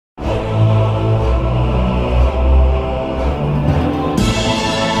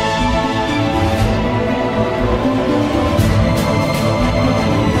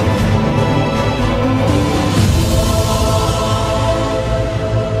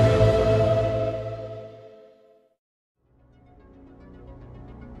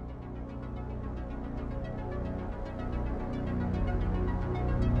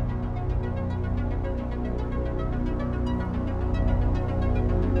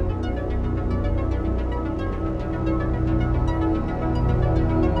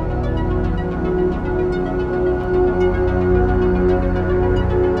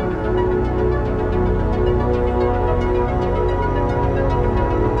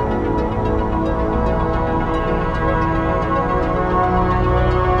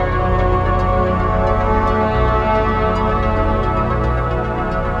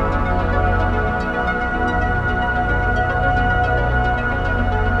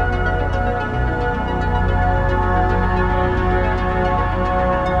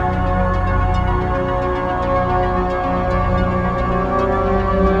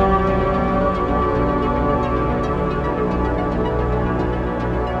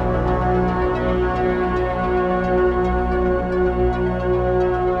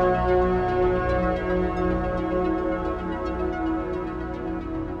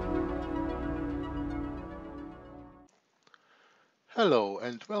Hello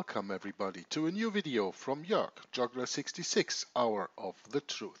and welcome everybody to a new video from Jörg, Juggler 66, Hour of the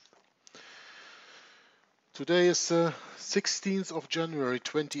Truth. Today is the 16th of January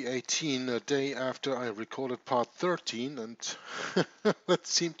 2018, a day after I recorded part 13, and that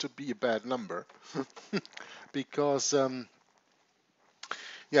seemed to be a bad number because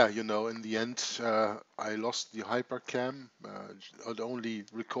yeah, you know, in the end, I lost the hypercam. It only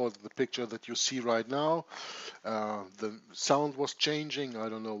recorded the picture that you see right now. The sound was changing. I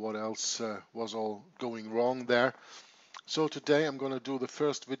don't know what else was all going wrong there. So today I'm going to do the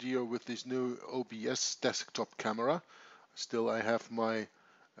first video with this new OBS desktop camera. Still, I have my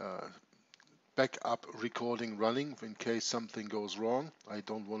backup recording running in case something goes wrong. I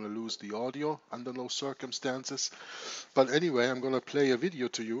don't want to lose the audio under no circumstances. But anyway, I'm going to play a video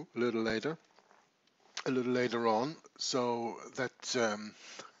to you a little later on, so that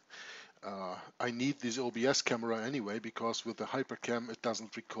I need this OBS camera anyway, because with the hypercam it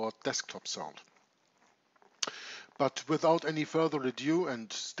doesn't record desktop sound. But without any further ado,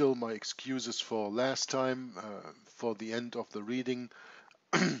 and still my excuses for last time, for the end of the reading,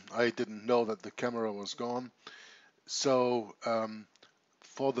 I didn't know that the camera was gone. So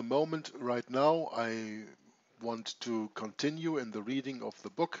for the moment right now, I want to continue in the reading of the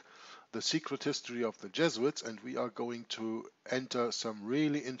book, The Secret History of the Jesuits, and we are going to enter some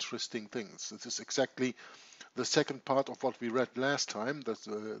really interesting things. This is exactly the second part of what we read last time.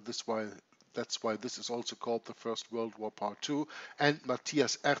 That's why this is also called the First World War Part 2, and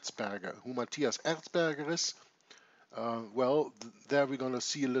Matthias Erzberger. Who Matthias Erzberger is, well, there we're going to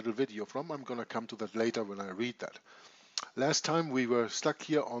see a little video from. I'm going to come to that later when I read that. Last time we were stuck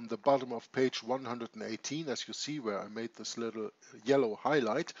here on the bottom of page 118, as you see, where I made this little yellow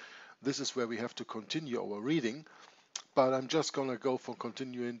highlight. This is where we have to continue our reading, but I'm just going to go for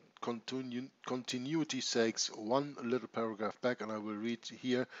continuity's sakes one little paragraph back, and I will read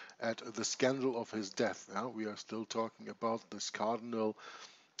here at the scandal of his death. Now, we are still talking about this Cardinal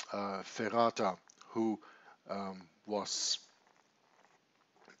Ferrata, who was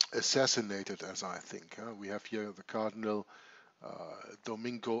assassinated, as I think. We have here the Cardinal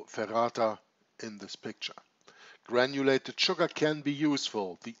Domingo Ferrata in this picture. Granulated sugar can be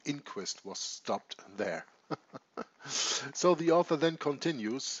useful. The inquest was stopped there. So the author then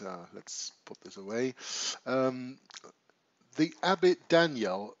continues, let's put this away. The Abbé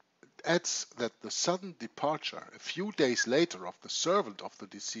Daniel adds that the sudden departure a few days later of the servant of the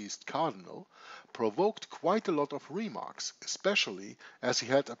deceased cardinal provoked quite a lot of remarks, especially as he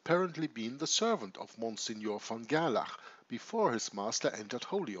had apparently been the servant of Monsignor von Gerlach before his master entered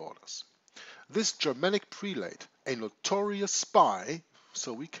holy orders. This Germanic prelate, a notorious spy,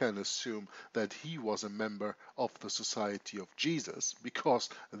 so we can assume that he was a member of the Society of Jesus, because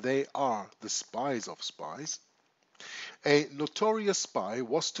they are the spies of spies. A notorious spy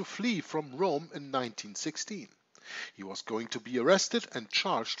was to flee from Rome in 1916. He was going to be arrested and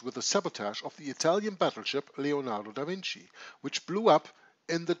charged with the sabotage of the Italian battleship Leonardo da Vinci, which blew up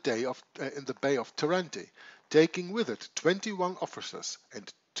in the Bay of Tarente, taking with it 21 officers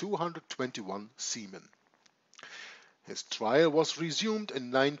and 221 seamen. His trial was resumed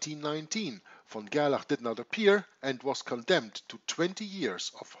in 1919. Von Gerlach did not appear and was condemned to 20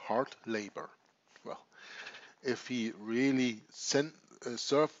 years of hard labor. Well, if he really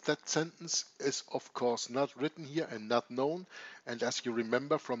served that sentence is of course not written here and not known. And as you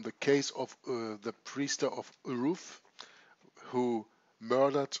remember from the case of the priester of Uruf, who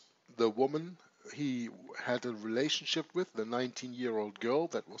murdered the woman he had a relationship with, the 19-year-old girl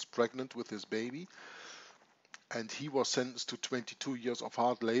that was pregnant with his baby, and he was sentenced to 22 years of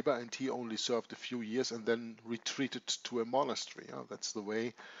hard labor, and he only served a few years and then retreated to a monastery. That's the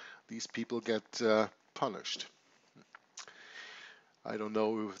way these people get punished. I don't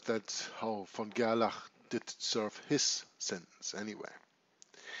know if that's how von Gerlach did serve his sentence anyway.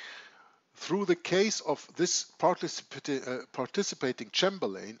 Through the case of this participating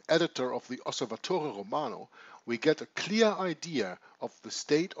Chamberlain, editor of the Osservatore Romano, we get a clear idea of the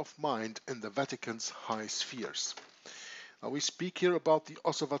state of mind in the Vatican's high spheres. Now we speak here about the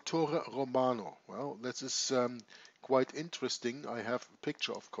Osservatore Romano. Well, this is quite interesting. I have a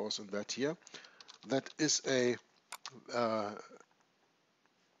picture, of course, in that here. That is a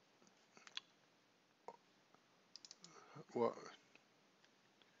why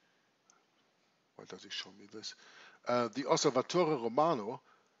does he show me this? The Osservatore Romano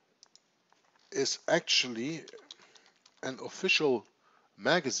is actually an official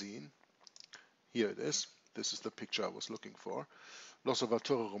magazine. Here it is. This is the picture I was looking for.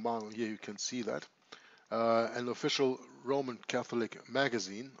 L'Osservatore Romano, here you can see that. An official Roman Catholic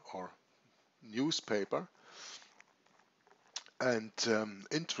magazine or newspaper. And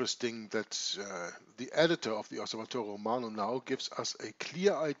interesting that the editor of the Osservatore Romano now gives us a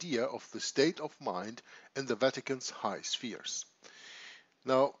clear idea of the state of mind in the Vatican's high spheres.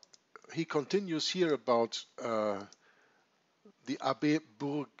 Now, he continues here about the Abbé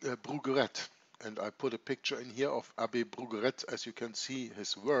Brugueret, and I put a picture in here of Abbé Brugueret. As you can see,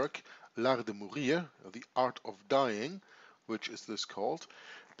 his work, L'Art de Mourir, the Art of Dying, which is this called,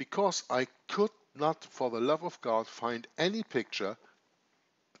 because I could not, for the love of God, find any picture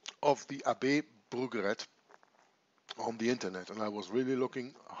of the Abbé Brugueret on the internet, and I was really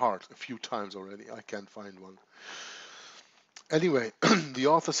looking hard a few times already. I can't find one. Anyway, the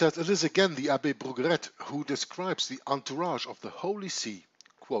author says it is again the Abbé Brugueret who describes the entourage of the Holy See,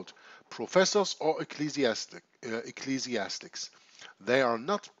 quote, professors or ecclesiastics. They are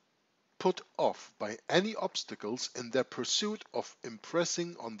not put off by any obstacles in their pursuit of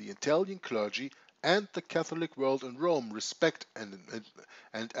impressing on the Italian clergy and the Catholic world in Rome respect and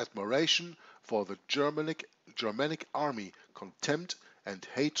admiration for the Germanic army, contempt and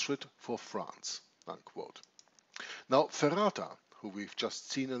hatred for France, unquote. Now, Ferrata, who we've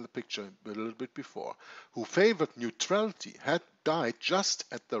just seen in the picture a little bit before, who favored neutrality, had died just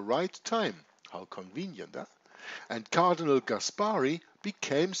at the right time. How convenient, huh? And Cardinal Gaspari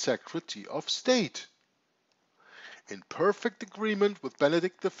became Secretary of State. In perfect agreement with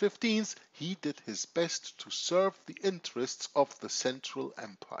Benedict XV, he did his best to serve the interests of the Central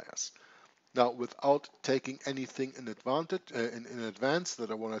Empires. Now, without taking anything in advance that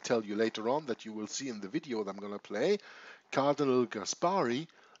I want to tell you later on, that you will see in the video that I'm going to play, Cardinal Gaspari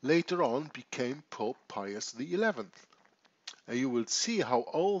later on became Pope Pius XI. And you will see how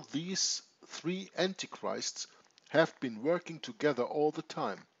all these three antichrists have been working together all the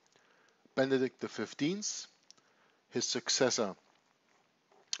time. Benedict XV, his successor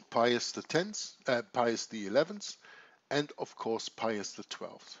Pius XI, and of course Pius XII.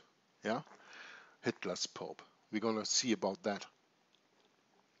 Yeah? Hitler's Pope. We're going to see about that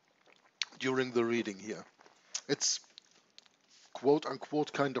during the reading here. It's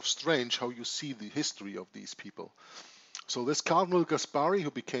quote-unquote kind of strange how you see the history of these people. So this Cardinal Gaspari, who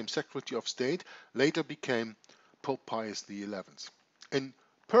became Secretary of State, later became Pope Pius XI, in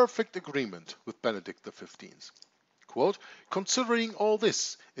perfect agreement with Benedict XV. Quote, considering all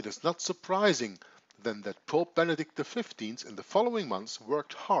this, it is not surprising then that Pope Benedict XV in the following months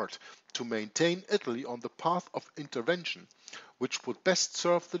worked hard to maintain Italy on the path of intervention, which would best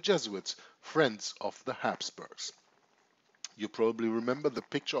serve the Jesuits, friends of the Habsburgs. You probably remember the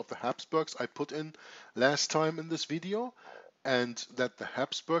picture of the Habsburgs I put in last time in this video, and that the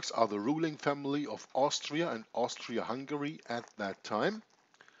Habsburgs are the ruling family of Austria and Austria-Hungary at that time.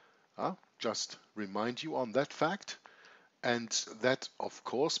 Just remind you on that fact. And that, of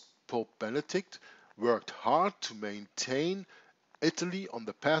course, Pope Benedict worked hard to maintain Italy on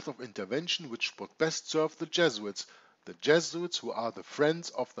the path of intervention which would best serve the Jesuits who are the friends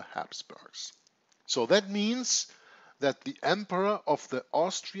of the Habsburgs. So that means that the Emperor of the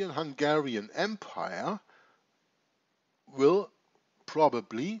Austrian-Hungarian Empire will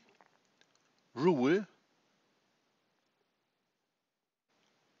probably rule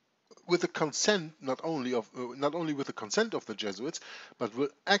with the consent not only with the consent of the Jesuits, but will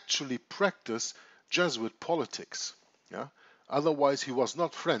actually practice Jesuit politics. Yeah? Otherwise, he was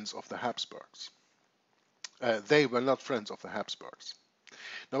not friends of the Habsburgs. They were not friends of the Habsburgs.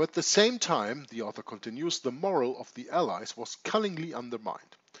 Now, at the same time, the author continues, the moral of the Allies was cunningly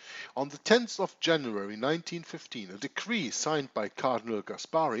undermined. On the 10th of January 1915, a decree signed by Cardinal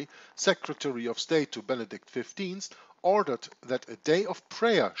Gaspari, Secretary of State to Benedict XV, ordered that a day of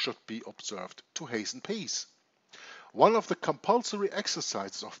prayer should be observed to hasten peace. One of the compulsory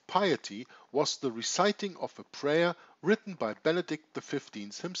exercises of piety was the reciting of a prayer written by Benedict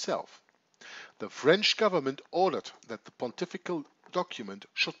XV himself. The French government ordered that the pontifical document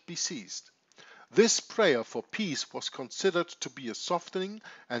should be seized. This prayer for peace was considered to be a softening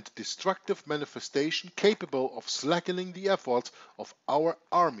and destructive manifestation capable of slackening the efforts of our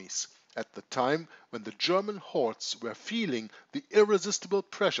armies at the time when the German hordes were feeling the irresistible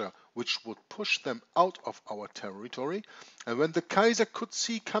pressure which would push them out of our territory, and when the Kaiser could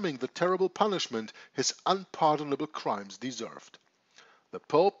see coming the terrible punishment his unpardonable crimes deserved. The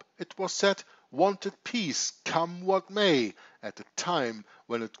Pope, it was said, wanted peace come what may, at a time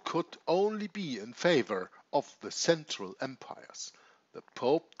when it could only be in favor of the Central Empires. The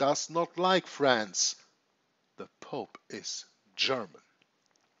Pope does not like France. The Pope is German.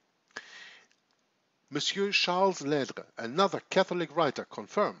 Monsieur Charles Ledre, another Catholic writer,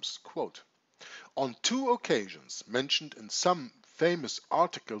 confirms, quote, on two occasions mentioned in some famous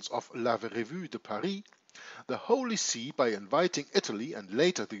articles of La Revue de Paris, The Holy See, by inviting Italy and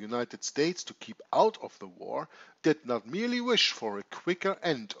later the United States to keep out of the war, did not merely wish for a quicker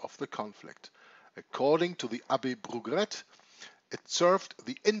end of the conflict. According to the Abbé Brugret, it served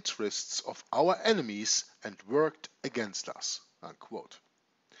the interests of our enemies and worked against us. Unquote.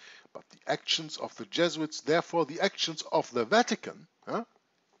 But the actions of the Jesuits, therefore the actions of the Vatican,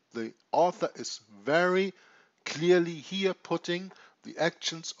 the author is very clearly here putting the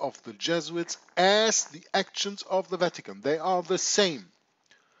actions of the Jesuits as the actions of the Vatican. They are the same.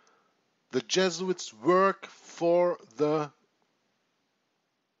 The Jesuits work for the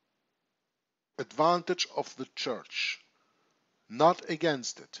advantage of the Church, not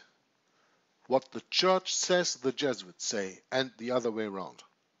against it. What the Church says, the Jesuits say, and the other way around.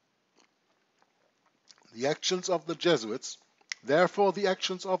 The actions of the Jesuits, therefore the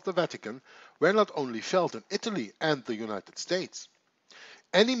actions of the Vatican, were not only felt in Italy and the United States.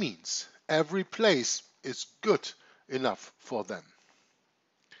 Any means, every place is good enough for them.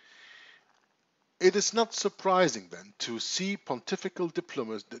 It is not surprising then to see pontifical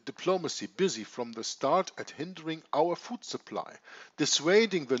diplomacy busy from the start at hindering our food supply,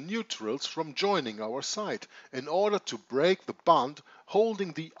 dissuading the neutrals from joining our side, in order to break the bond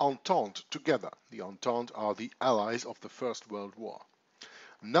holding the Entente together. The Entente are the allies of the First World War.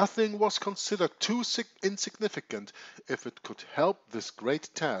 Nothing was considered too insignificant if it could help this great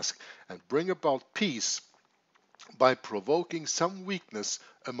task and bring about peace by provoking some weakness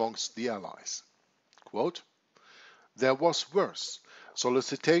amongst the allies. Quote, there was worse,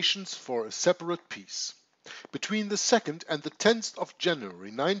 solicitations for a separate peace. Between the 2nd and the 10th of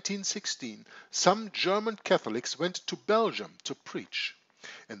January 1916, some German Catholics went to Belgium to preach.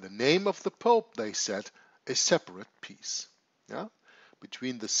 In the name of the Pope, they said, a separate peace. Yeah?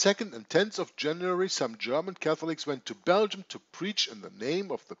 Between the 2nd and 10th of January, some German Catholics went to Belgium to preach in the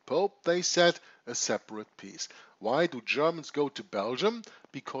name of the Pope, they said, a separate peace. Why do Germans go to Belgium?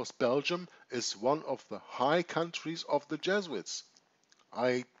 Because Belgium is one of the high countries of the Jesuits.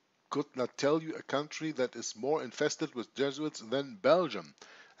 I could not tell you a country that is more infested with Jesuits than Belgium,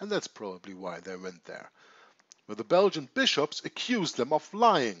 and that's probably why they went there. Well, the Belgian bishops accused them of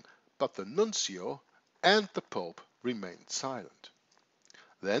lying, but the nuncio and the Pope remained silent.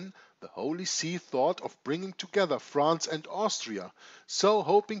 Then the Holy See thought of bringing together France and Austria, so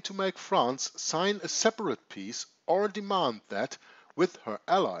hoping to make France sign a separate peace or demand that, with her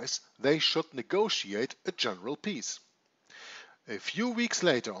allies, they should negotiate a general peace. A few weeks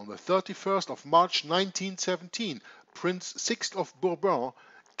later, on the 31st of March 1917, Prince Sixte of Bourbon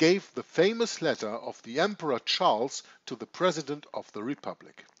gave the famous letter of the Emperor Charles to the President of the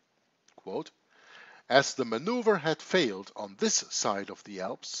Republic. Quote, as the maneuver had failed on this side of the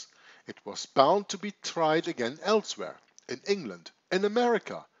Alps, it was bound to be tried again elsewhere, in England, in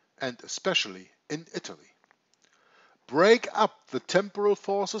America, and especially in Italy. Break up the temporal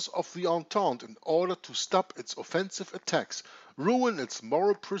forces of the Entente in order to stop its offensive attacks, ruin its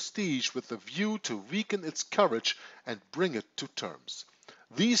moral prestige with a view to weaken its courage and bring it to terms.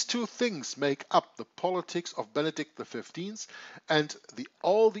 These two things make up the politics of Benedict XV, and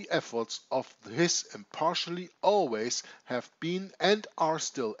all the efforts of his impartially always have been and are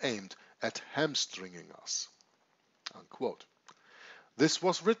still aimed at hamstringing us. Unquote. This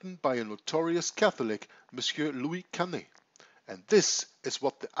was written by a notorious Catholic, Monsieur Louis Canet, and this is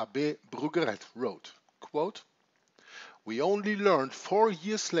what the Abbé Brugret wrote. Quote, we only learned 4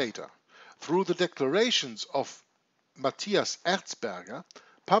 years later, through the declarations of Matthias Erzberger,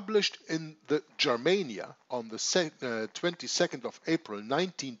 published in the Germania on the 22nd of April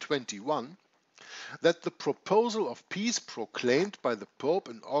 1921, that the proposal of peace proclaimed by the Pope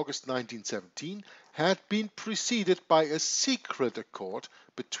in August 1917 had been preceded by a secret accord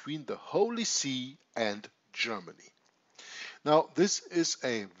between the Holy See and Germany. Now, this is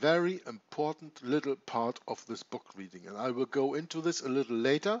a very important little part of this book reading, and I will go into this a little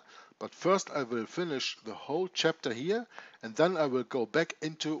later, but first I will finish the whole chapter here, and then I will go back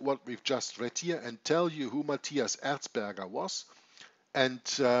into what we've just read here and tell you who Matthias Erzberger was, and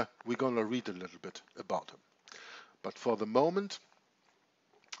we're going to read a little bit about him. But for the moment,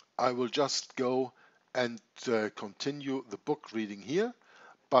 I will just go and continue the book reading here,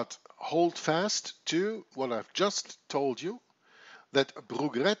 but hold fast to what I've just told you, that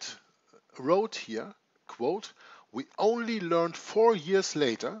Brugret wrote here, quote, we only learned 4 years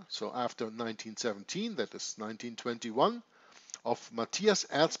later, so after 1917, that is 1921, of Matthias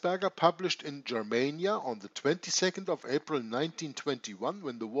Erzberger, published in Germania on the 22nd of April 1921,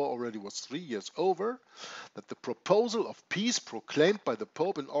 when the war already was 3 years over, that the proposal of peace proclaimed by the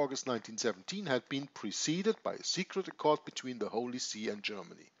Pope in August 1917 had been preceded by a secret accord between the Holy See and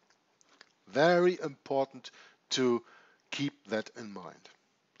Germany. Very important to keep that in mind.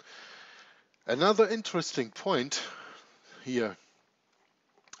 Another interesting point here,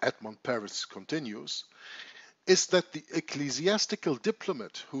 Edmond Paris continues, is that the ecclesiastical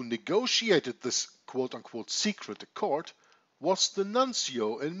diplomat who negotiated this quote-unquote secret accord was the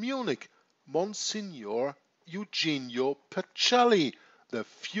nuncio in Munich, Monsignor Eugenio Pacelli, the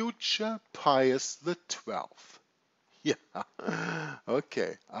future Pius XII. Yeah,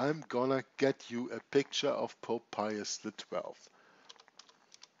 okay, I'm gonna get you a picture of Pope Pius XII.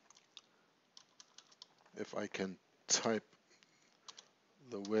 If I can type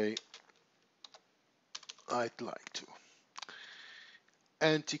the way I'd like to.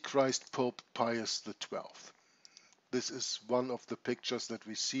 Antichrist Pope Pius XII. This is one of the pictures that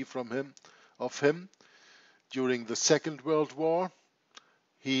we see of him during the Second World War.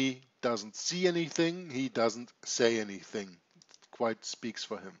 He doesn't see anything, he doesn't say anything. It quite speaks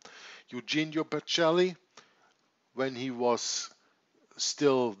for him. Eugenio Pacelli, when he was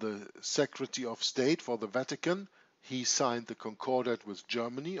still the Secretary of State for the Vatican, he signed the Concordat with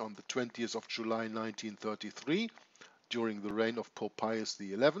Germany on the 20th of July 1933 during the reign of Pope Pius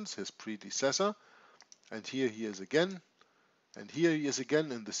XI, his predecessor. And here he is again. And here he is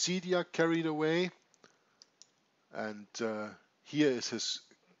again in the sedia carried away. And here is his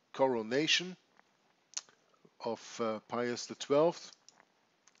coronation of Pius XII.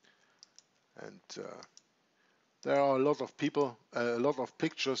 And there are a lot of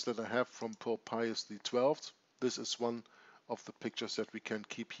pictures that I have from Pope Pius XII. This is one of the pictures that we can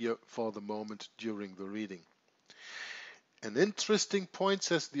keep here for the moment during the reading. An interesting point,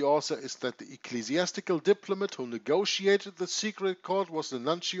 says the author, is that the ecclesiastical diplomat who negotiated the secret accord was the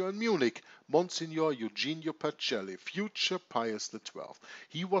nuncio in Munich, Monsignor Eugenio Pacelli, future Pius XII.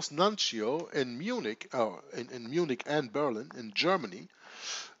 He was nuncio in Munich, in Munich and Berlin, in Germany,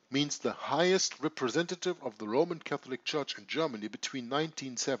 means the highest representative of the Roman Catholic Church in Germany between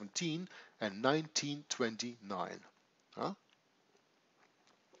 1917 and 1929. Huh?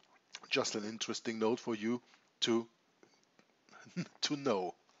 Just an interesting note for you to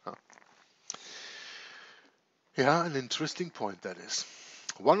know. Yeah, an interesting point that is.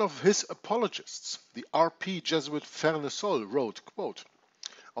 One of his apologists, the RP Jesuit Fernesol, wrote, quote,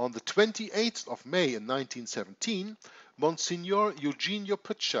 on the 28th of May in 1917, Monsignor Eugenio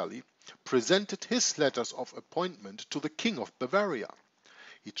Pacelli presented his letters of appointment to the King of Bavaria.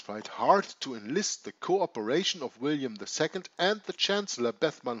 He tried hard to enlist the cooperation of William II and the Chancellor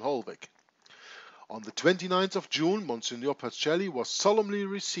Bethmann Hollweg. On the 29th of June, Monsignor Pacelli was solemnly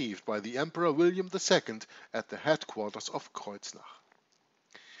received by the Emperor William II at the headquarters of Kreuznach.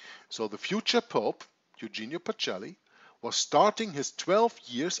 So the future Pope, Eugenio Pacelli, was starting his 12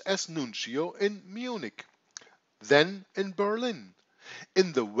 years as nuncio in Munich, then in Berlin,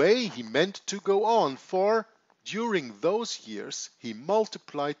 in the way he meant to go on, for during those years he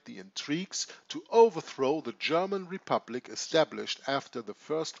multiplied the intrigues to overthrow the German Republic established after the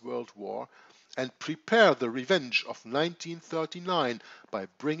First World War and prepare the revenge of 1939 by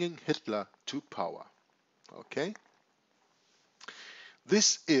bringing Hitler to power. Okay?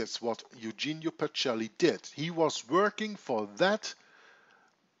 This is what Eugenio Pacelli did. He was working for that,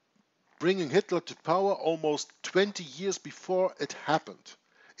 bringing Hitler to power almost 20 years before it happened.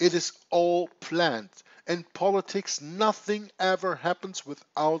 It is all planned. In politics, nothing ever happens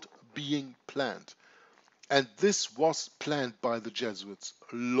without being planned. And this was planned by the Jesuits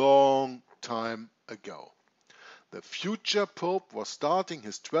a long time ago. The future Pope was starting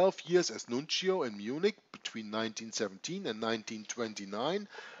his 12 years as nuncio in Munich between 1917 and 1929.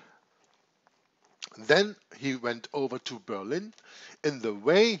 Then he went over to Berlin in the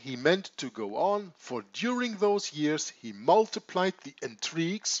way he meant to go on, for during those years he multiplied the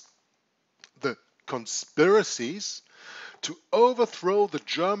intrigues, the conspiracies, to overthrow the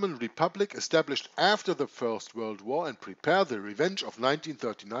German Republic established after the First World War and prepare the revenge of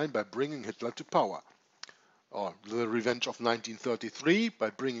 1939 by bringing Hitler to power. Or the revenge of 1933 by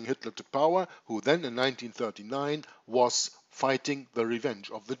bringing Hitler to power, who then in 1939 was fighting the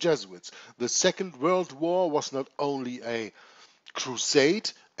revenge of the Jesuits. The Second World War was not only a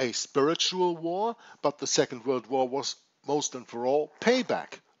crusade, a spiritual war, but the Second World War was most and for all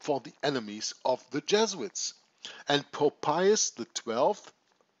payback for the enemies of the Jesuits. And Pope Pius XII,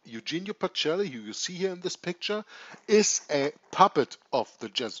 Eugenio Pacelli, who you see here in this picture, is a puppet of the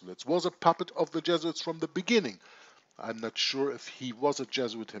Jesuits, was a puppet of the Jesuits from the beginning. I'm not sure if he was a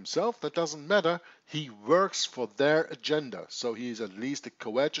Jesuit himself, that doesn't matter. He works for their agenda, so he is at least a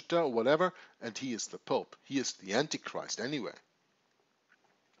coadjutor or whatever, and he is the Pope. He is the Antichrist anyway.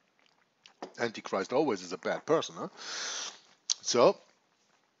 Antichrist always is a bad person, huh? So,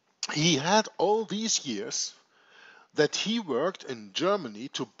 he had all these years that he worked in Germany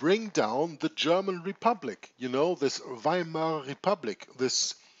to bring down the German Republic. You know, this Weimar Republic,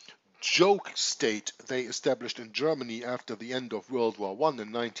 this joke state they established in Germany after the end of World War I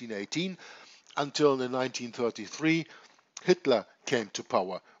in 1918 until in 1933 Hitler came to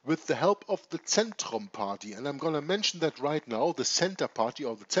power with the help of the Zentrum Party. And I'm going to mention that right now, the Center Party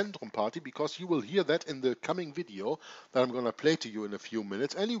or the Zentrum Party, because you will hear that in the coming video that I'm going to play to you in a few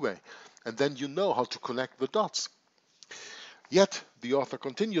minutes anyway. And then you know how to connect the dots. Yet, the author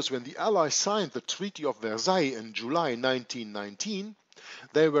continues, when the Allies signed the Treaty of Versailles in July 1919,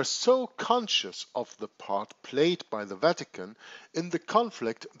 they were so conscious of the part played by the Vatican in the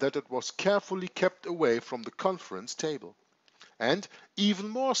conflict that it was carefully kept away from the conference table. And, even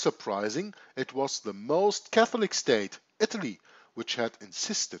more surprising, it was the most Catholic state, Italy, which had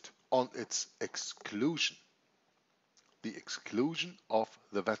insisted on its exclusion. The exclusion of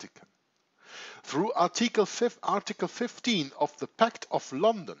the Vatican. Through Article 15 of the Pact of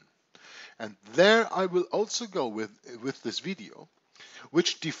London, and there I will also go with this video,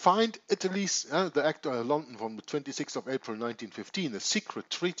 which defined Italy's, the Act of London from the 26th of April 1915, a secret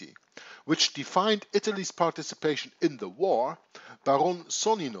treaty, which defined Italy's participation in the war, Baron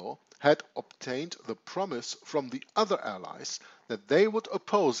Sonnino had obtained the promise from the other allies that they would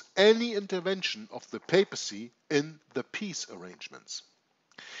oppose any intervention of the papacy in the peace arrangements.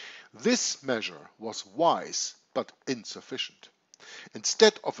 This measure was wise but insufficient.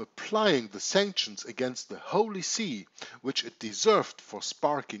 Instead of applying the sanctions against the Holy See, which it deserved for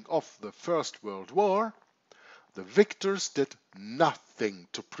sparking off the First World War, the victors did nothing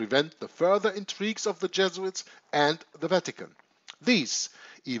to prevent the further intrigues of the Jesuits and the Vatican. These,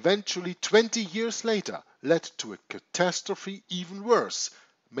 eventually 20 years later, led to a catastrophe even worse,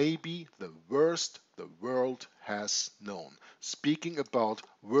 maybe the worst the world has known. Speaking about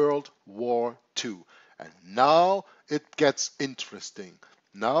World War II. And now it gets interesting.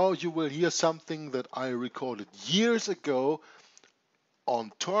 Now you will hear something that I recorded years ago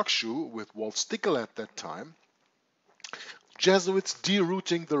on TalkShoe with Walt Stickel at that time. Jesuits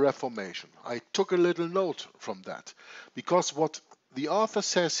derooting the Reformation. I took a little note from that because what the author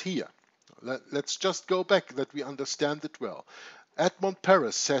says here, let's just go back that we understand it well. Edmond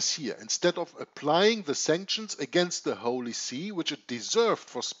Paris says here, instead of applying the sanctions against the Holy See, which it deserved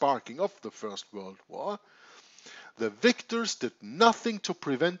for sparking off the First World War, the victors did nothing to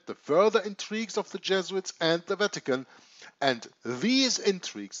prevent the further intrigues of the Jesuits and the Vatican, and these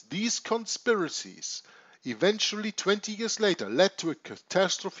intrigues, these conspiracies, eventually 20 years later led to a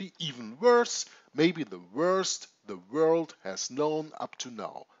catastrophe even worse, maybe the worst the world has known up to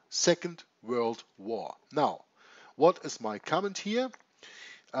now. Second World War. Now, what is my comment here?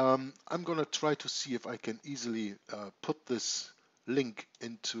 I'm going to try to see if I can easily put this link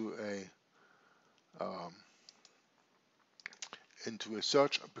into a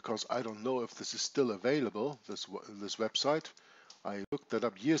search, because I don't know if this is still available, this website. I looked that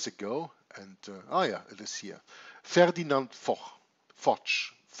up years ago, and yeah, it is here. Ferdinand Foch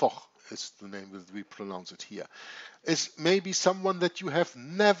is the name that we pronounce it here, is maybe someone that you have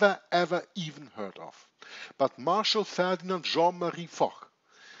never ever even heard of. But Marshal Ferdinand Jean-Marie Foch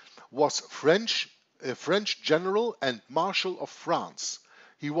was a French general and Marshal of France.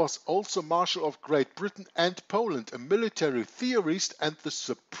 He was also Marshal of Great Britain and Poland, a military theorist and the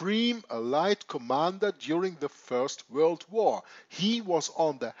supreme Allied commander during the First World War. He was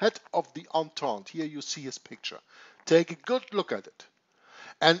on the head of the Entente. Here you see his picture. Take a good look at it.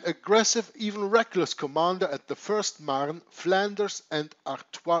 An aggressive, even reckless commander at the First Marne, Flanders and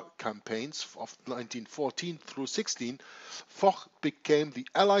Artois campaigns of 1914 through 16, Foch became the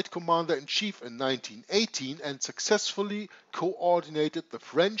Allied commander-in-chief in 1918 and successfully coordinated the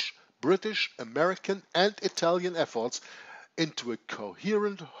French, British, American and Italian efforts into a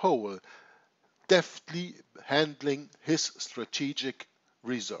coherent whole, deftly handling his strategic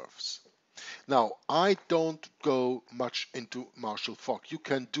reserves. Now, I don't go much into Marshal Foch. You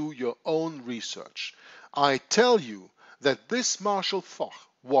can do your own research. I tell you that this Marshal Foch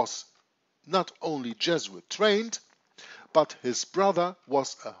was not only Jesuit trained, but his brother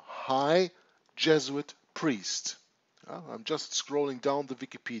was a high Jesuit priest. I'm just scrolling down the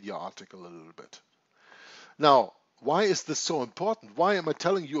Wikipedia article a little bit. Now, why is this so important? Why am I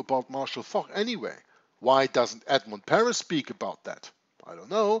telling you about Marshal Foch anyway? Why doesn't Edmond Paris speak about that? I don't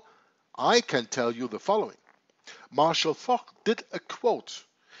know. I can tell you the following. Marshal Foch did a quote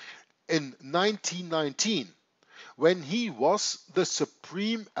in 1919 when he was the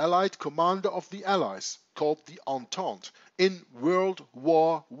supreme Allied commander of the Allies, called the Entente, in World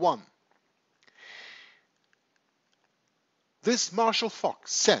War I. This Marshal Foch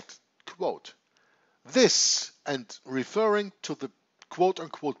said, quote, this, and referring to the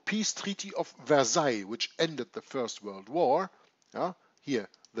quote-unquote peace treaty of Versailles, which ended the First World War, here,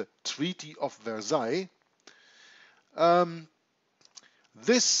 the Treaty of Versailles,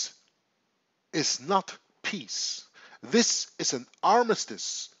 this is not peace. This is an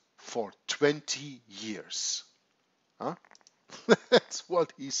armistice for 20 years. That's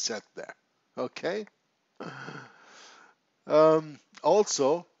what he said there. Okay?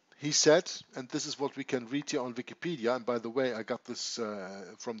 Also, he said, and this is what we can read here on Wikipedia, and by the way, I got this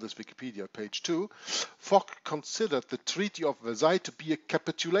from this Wikipedia page too, Foch considered the Treaty of Versailles to be a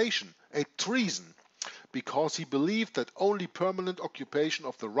capitulation, a treason, because he believed that only permanent occupation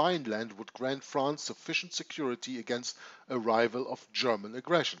of the Rhineland would grant France sufficient security against a rival of German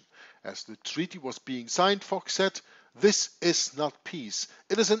aggression. As the treaty was being signed, Foch said, this is not peace.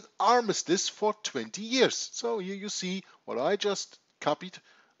 It is an armistice for 20 years. So here you see what I just copied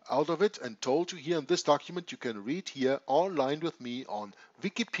out of it and told you here in this document. You can read here online with me on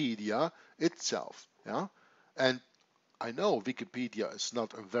Wikipedia itself. And I know Wikipedia is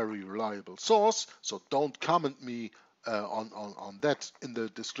not a very reliable source, so don't comment me on that in the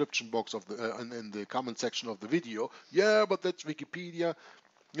description box of the in the comment section of the video. Yeah, but that's Wikipedia.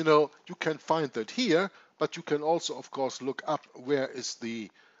 You know, you can find that here, but you can also, of course, look up where is the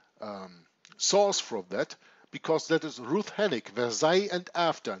source from that, because that is Ruth Hennig, Versailles and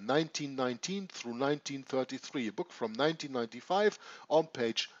After, 1919 through 1933, a book from 1995 on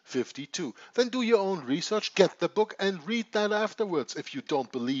page 52. Then do your own research, get the book and read that afterwards if you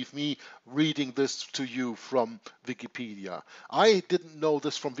don't believe me reading this to you from Wikipedia. I didn't know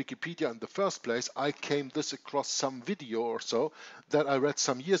this from Wikipedia in the first place. I came this across some video or so that I read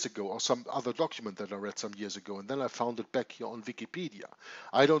some years ago, or some other document that I read some years ago, and then I found it back here on Wikipedia.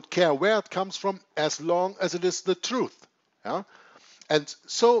 I don't care where it comes from as long as it is the truth. And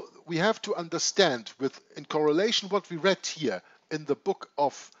so we have to understand, in correlation what we read here in the book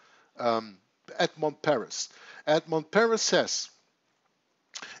of Edmond Paris. Edmond Paris says,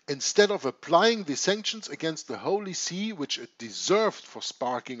 instead of applying the sanctions against the Holy See, which it deserved for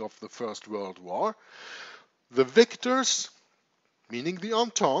sparking of the First World War, the victors, meaning the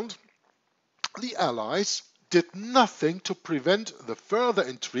Entente, the Allies, did nothing to prevent the further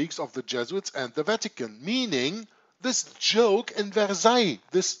intrigues of the Jesuits and the Vatican, meaning this joke in Versailles,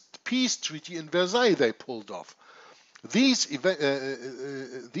 this peace treaty in Versailles they pulled off. These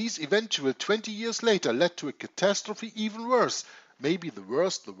eventual 20 years later led to a catastrophe even worse, maybe the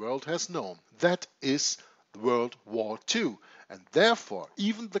worst the world has known. That is World War II. And therefore,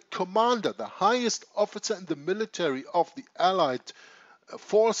 even the commander, the highest officer in the military of the Allied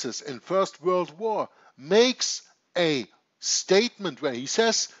forces in First World War, makes a statement where he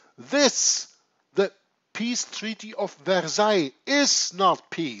says, the peace treaty of Versailles is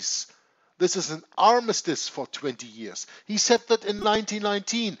not peace. This is an armistice for 20 years. He said that in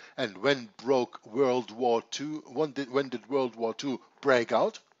 1919. And when broke World War II? When did World War II break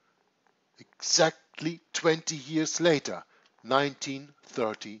out? Exactly 20 years later,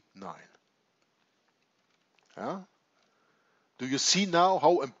 1939. Do you see now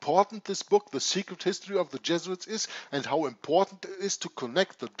how important this book, The Secret History of the Jesuits, is, and how important it is to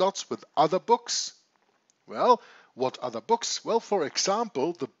connect the dots with other books? Well, what other books? Well, for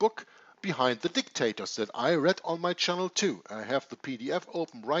example, the book Behind the Dictators that I read on my channel too. I have the PDF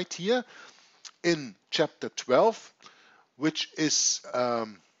open right here in chapter 12, which is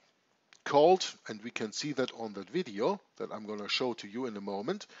called, and we can see that on that video that I'm going to show to you in a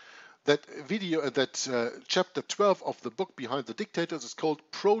moment. That video, chapter 12 of the book Behind the Dictators is called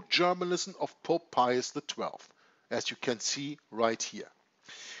Pro-Germanism of Pope Pius XII, as you can see right here.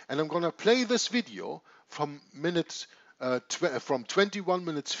 And I'm going to play this video from 21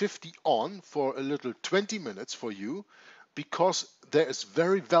 minutes 50 on for a little 20 minutes for you, because there is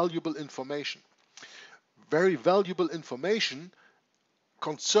very valuable information. Very valuable information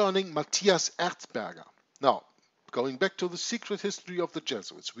concerning Matthias Erzberger. Now, going back to the secret history of the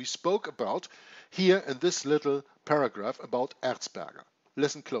Jesuits, we spoke about here in this little paragraph about Erzberger.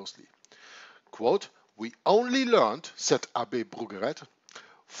 Listen closely. Quote, we only learned, said Abbé Brugueret,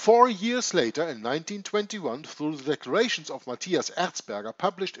 4 years later, in 1921, through the declarations of Matthias Erzberger,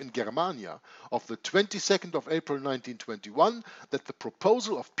 published in Germania of the 22nd of April 1921, that the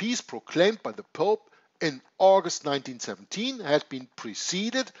proposal of peace proclaimed by the Pope in August 1917 had been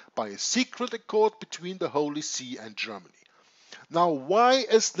preceded by a secret accord between the Holy See and Germany. Now, why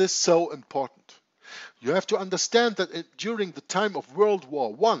is this so important? You have to understand that during the time of World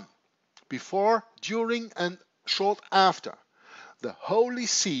War I, before, during, and short after, the Holy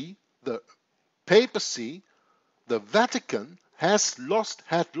See, the papacy, the Vatican had lost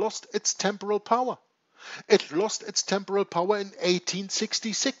its temporal power. It lost its temporal power in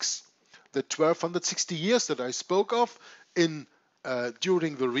 1866. The 1260 years that I spoke of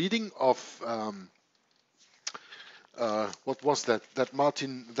during the reading of what was that? That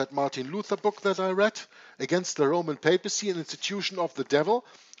Martin Luther book that I read, Against the Roman Papacy, an Institution of the Devil.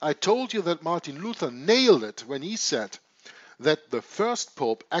 I told you that Martin Luther nailed it when he said that the first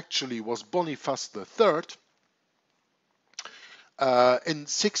pope actually was Boniface III in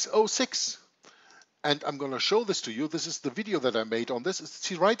 606. And I'm going to show this to you. This is the video that I made on this.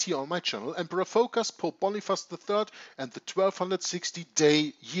 It's right here on my channel. Emperor Phocas, Pope Boniface III, and the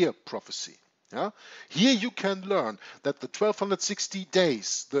 1260-day year prophecy. Yeah? Here you can learn that the 1260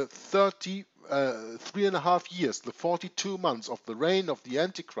 days, the 3.5 years, the 42 months of the reign of the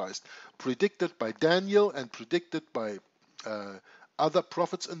Antichrist, predicted by Daniel and predicted by other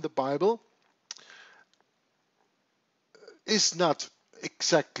prophets in the Bible, is not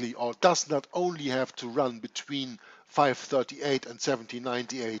exactly, or does not only have to run between 538 and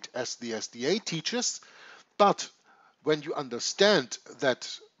 1798 as the SDA teaches, but when you understand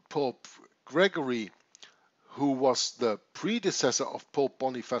that Pope Gregory, who was the predecessor of Pope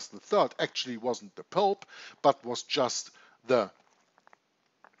Boniface III, actually wasn't the Pope, but was just the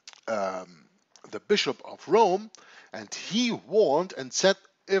Bishop of Rome, and he warned and said,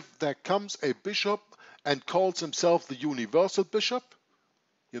 if there comes a bishop and calls himself the Universal Bishop,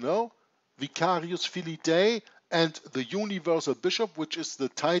 you know, Vicarius Filii Dei, and the Universal Bishop, which is the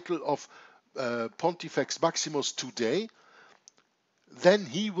title of Pontifex Maximus today, then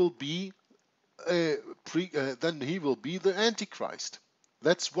he will be the Antichrist.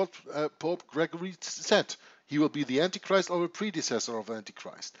 That's what Pope Gregory said. He will be the Antichrist or a predecessor of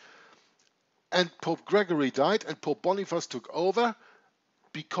Antichrist. And Pope Gregory died, and Pope Boniface took over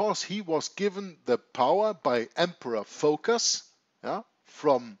because he was given the power by Emperor Phocas, yeah,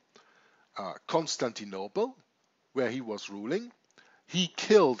 from Constantinople, where he was ruling. He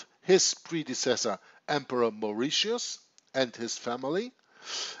killed his predecessor, Emperor Mauritius, and his family,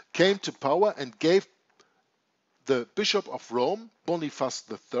 came to power and gave the Bishop of Rome, Boniface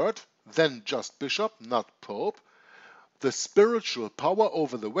III, then just bishop, not pope, the spiritual power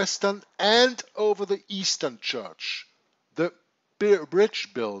over the Western and over the Eastern Church, the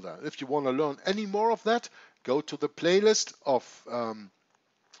bridge builder. If you want to learn any more of that, go to the playlist of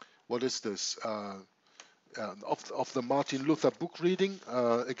what is this? Of the Martin Luther book reading,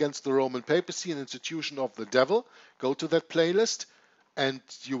 Against the Roman Papacy, an Institution of the Devil. Go to that playlist, and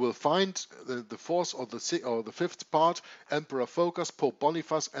you will find the fourth or the fifth part, Emperor Phocas, Pope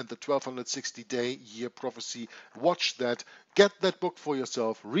Boniface, and the 1260-day year prophecy. Watch that, get that book for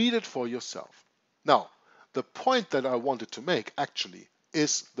yourself, read it for yourself. Now, the point that I wanted to make actually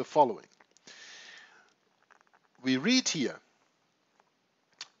is the following. We read here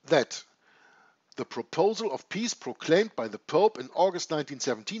that the proposal of peace proclaimed by the Pope in August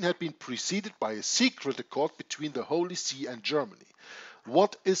 1917 had been preceded by a secret accord between the Holy See and Germany.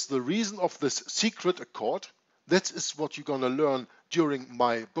 What is the reason of this secret accord? That is what you're going to learn during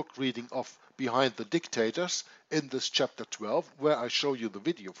my book reading of Behind the Dictators in this chapter 12, where I show you the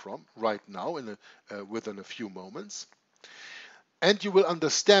video from right now within a few moments. And you will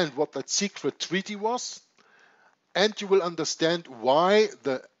understand what that secret treaty was. And you will understand why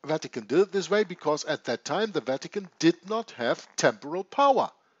the Vatican did it this way, because at that time the Vatican did not have temporal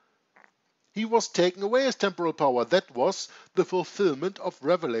power. He was taking away his temporal power. That was the fulfillment of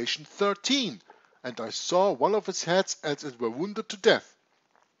Revelation 13. And I saw one of his heads as it were wounded to death.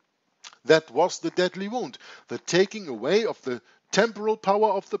 That was the deadly wound, the taking away of the temporal power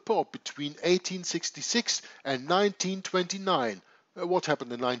of the Pope between 1866 and 1929. What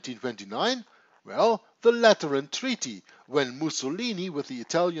happened in 1929? Well, the Lateran Treaty, when Mussolini, with the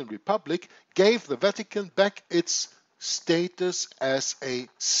Italian Republic, gave the Vatican back its status as a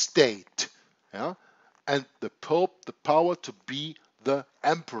state, yeah? And the Pope the power to be the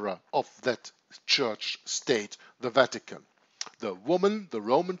emperor of that church state, the Vatican. The woman, the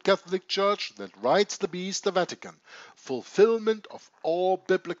Roman Catholic Church that rides the beast, the Vatican. Fulfillment of all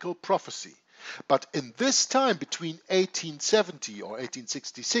biblical prophecy. But in this time between 1870 or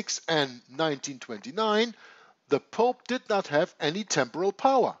 1866 and 1929, the Pope did not have any temporal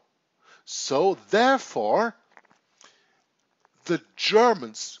power. So therefore, the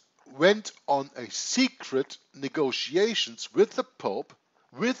Germans went on a secret negotiations with the Pope,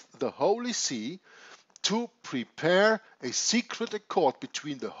 with the Holy See, to prepare a secret accord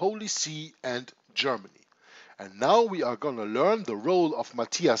between the Holy See and Germany. And now we are going to learn the role of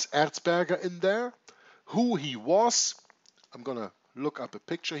Matthias Erzberger in there, who he was. I'm going to look up a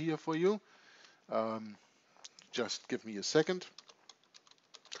picture here for you. Just give me a second.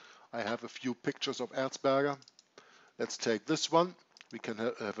 I have a few pictures of Erzberger. Let's take this one. We can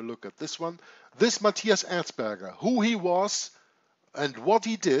have a look at this one. This Matthias Erzberger, who he was and what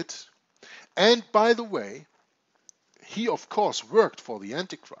he did. And by the way, he of course worked for the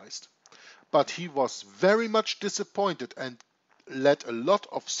Antichrist, but he was very much disappointed and let a lot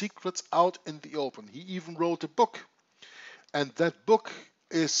of secrets out in the open. He even wrote a book, and that book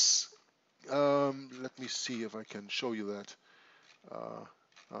is, let me see if I can show you that. Oh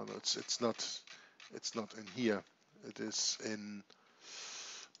no, it's not in here. It is in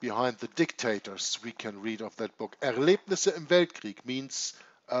Behind the Dictators. We can read of that book. Erlebnisse im Weltkrieg means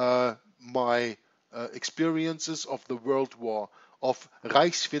my experiences of the World War, of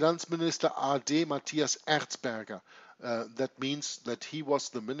Reichsfinanzminister AD Matthias Erzberger. That means that he was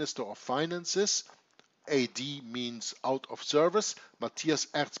the Minister of Finances. AD means out of service. Matthias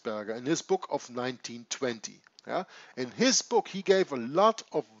Erzberger in his book of 1920. Yeah? In his book he gave a lot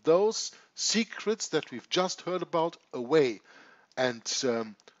of those secrets that we've just heard about away. And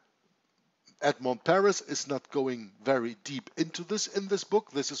Edmond Paris is not going very deep into this in this book.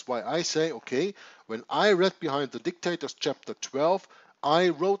 This is why I say, okay, when I read Behind the Dictators chapter 12, I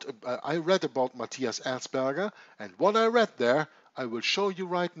read about Matthias Erzberger, and what I read there, I will show you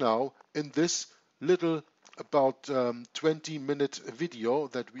right now in this little about 20-minute video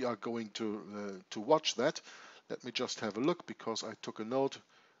that we are going to watch that. Let me just have a look, because I took a note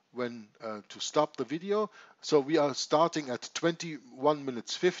when to stop the video. So we are starting at 21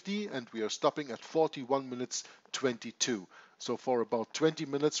 minutes 50 and we are stopping at 41 minutes 22. So for about 20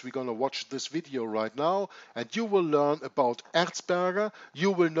 minutes we're going to watch this video right now, and you will learn about Erzberger.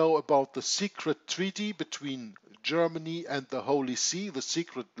 You will know about the secret treaty between Germany and the Holy See, the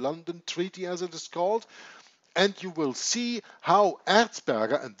secret London Treaty as it is called. And you will see how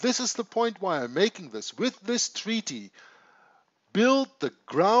Erzberger, and this is the point why I'm making this, with this treaty build the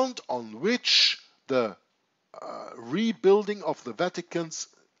ground on which the rebuilding of the Vatican's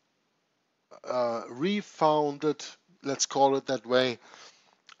refounded, let's call it that way,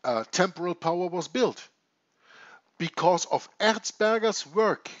 temporal power was built. Because of Erzberger's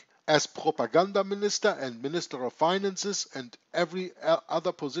work as propaganda minister and minister of finances and every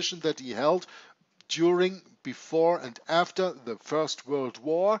other position that he held during, before and after the First World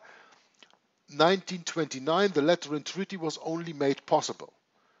War, 1929, the Lateran Treaty was only made possible.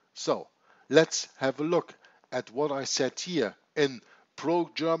 So let's have a look at what I said here in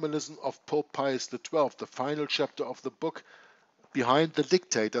Pro-Germanism of Pope Pius XII, the final chapter of the book Behind the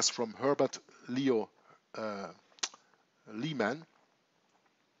Dictators from Leo Herbert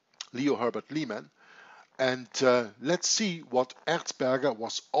Lehman. And let's see what Erzberger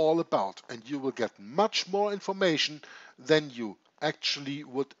was all about. And you will get much more information than you actually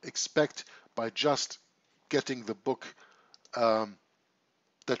would expect by just getting the book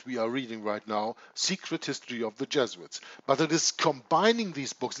that we are reading right now, Secret History of the Jesuits. But it is combining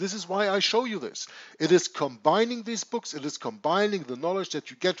these books. This is why I show you this. It is combining these books. It is combining the knowledge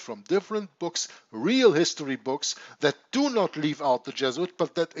that you get from different books, real history books that do not leave out the Jesuits,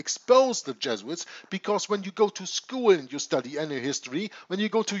 but that expose the Jesuits. Because when you go to school and you study any history, when you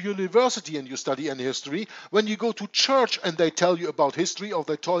go to university and you study any history, when you go to church and they tell you about history or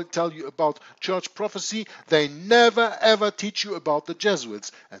they tell you about church prophecy, they never ever teach you about the Jesuits.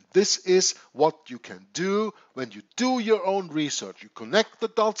 And this is what you can do when you do your own research. You connect the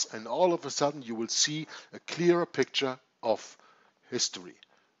dots and all of a sudden you will see a clearer picture of history.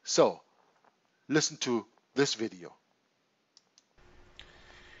 So, listen to this video.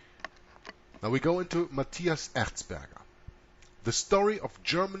 Now we go into Matthias Erzberger. The story of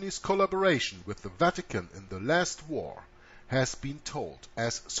Germany's collaboration with the Vatican in the last war has been told,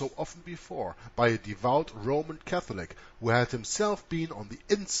 as so often before, by a devout Roman Catholic who had himself been on the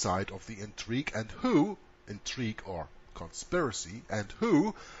inside of the intrigue or conspiracy, and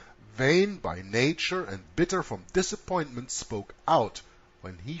who, vain by nature and bitter from disappointment, spoke out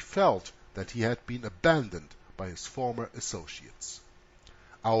when he felt that he had been abandoned by his former associates.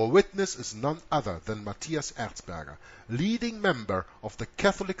 Our witness is none other than Matthias Erzberger, leading member of the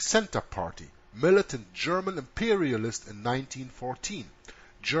Catholic Center Party, militant German imperialist in 1914,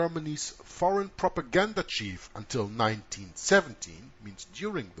 Germany's foreign propaganda chief until 1917, means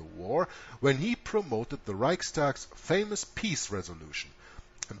during the war, when he promoted the Reichstag's famous peace resolution,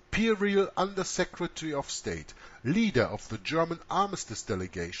 Imperial Under-Secretary of State, leader of the German armistice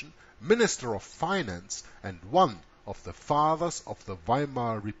delegation, Minister of Finance, and one of the fathers of the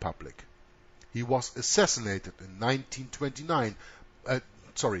Weimar Republic. He was assassinated in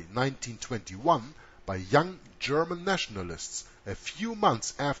 1921 by young German nationalists a few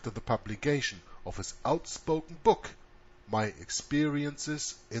months after the publication of his outspoken book, My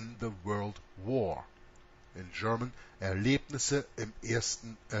Experiences in the World War, in German Erlebnisse im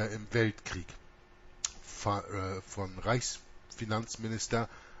Weltkrieg, von Reichsfinanzminister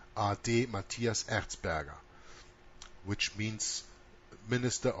AD Matthias Erzberger, which means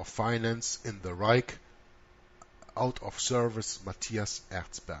Minister of Finance in the Reich, out of service Matthias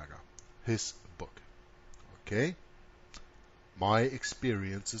Erzberger, his book. Okay? My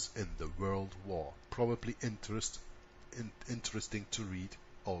Experiences in the World War. Probably interesting to read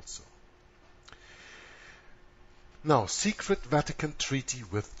also. Now, secret Vatican treaty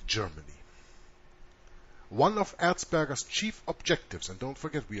with Germany. One of Erzberger's chief objectives, and don't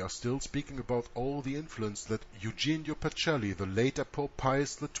forget we are still speaking about all the influence that Eugenio Pacelli, the later Pope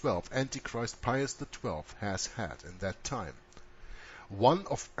Pius XII, Antichrist Pius XII, has had in that time. One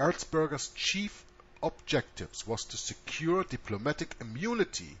of Erzberger's chief objectives was to secure diplomatic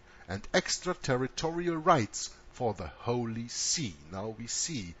immunity and extraterritorial rights for the Holy See. Now we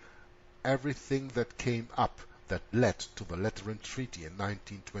see everything that came up that led to the Lateran Treaty in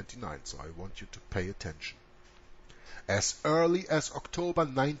 1929, so I want you to pay attention. As early as October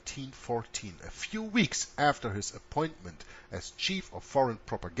 1914, a few weeks after his appointment as Chief of Foreign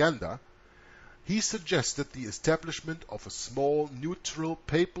Propaganda, he suggested the establishment of a small neutral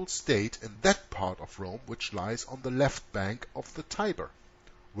papal state in that part of Rome which lies on the left bank of the Tiber,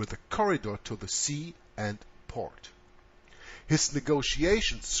 with a corridor to the sea and port. His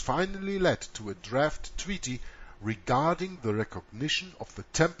negotiations finally led to a draft treaty regarding the recognition of the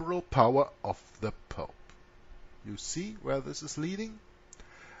temporal power of the Pope. You see where this is leading?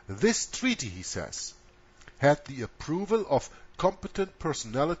 This treaty, he says, had the approval of competent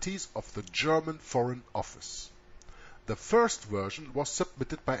personalities of the German Foreign Office. The first version was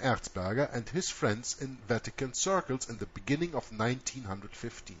submitted by Erzberger and his friends in Vatican circles in the beginning of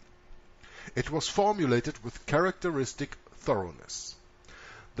 1915. It was formulated with characteristic thoroughness.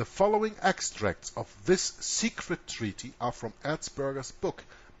 The following extracts of this secret treaty are from Erzberger's book,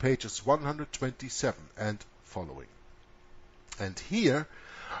 pages 127 and following. And here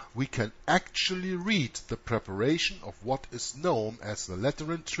we can actually read the preparation of what is known as the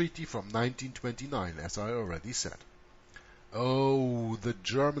Lateran Treaty from 1929, as I already said. Oh, the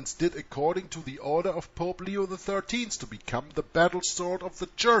Germans did according to the order of Pope Leo XIII to become the battle sword of the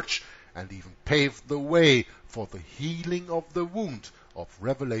Church, and even paved the way for the healing of the wound of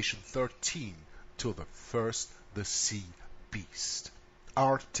Revelation 13 to the sea beast.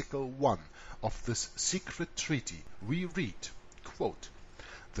 Article 1 of this secret treaty we read, quote,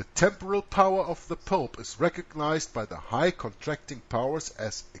 "The temporal power of the Pope is recognized by the high contracting powers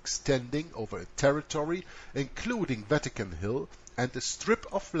as extending over a territory including Vatican Hill and a strip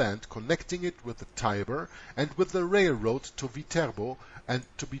of land connecting it with the Tiber and with the railroad to Viterbo, and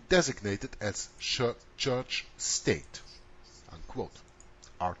to be designated as church state." Unquote.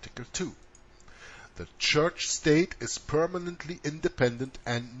 Article 2. The church state is permanently independent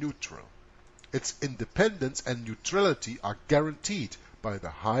and neutral. Its independence and neutrality are guaranteed by the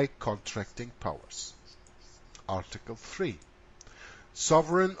high contracting powers. Article 3.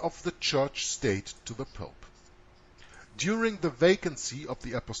 Sovereign of the church state to the Pope. During the vacancy of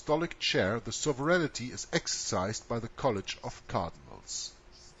the apostolic chair, the sovereignty is exercised by the College of Cardinals.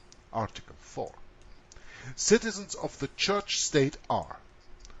 Article 4. Citizens of the church state are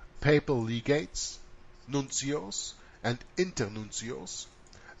papal legates, nuncios and internuncios,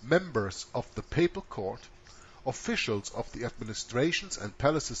 members of the papal court, officials of the administrations and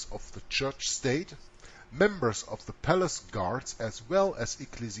palaces of the church state, members of the palace guards, as well as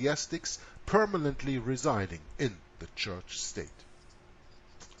ecclesiastics permanently residing in the church state.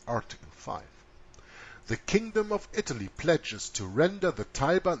 Article 5. The Kingdom of Italy pledges to render the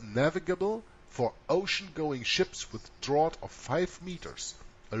Tiber navigable for ocean-going ships with draught of 5 meters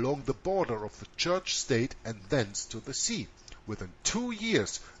along the border of the church state and thence to the sea, within 2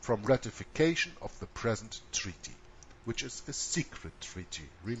 years from ratification of the present treaty, which is a secret treaty,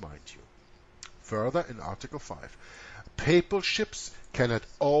 remind you. Further, in Article 5, papal ships can at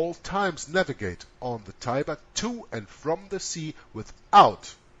all times navigate on the Tiber to and from the sea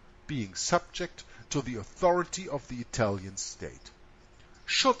without being subject to the authority of the Italian state.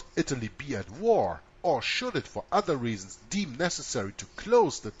 Should Italy be at war, or should it for other reasons deem necessary to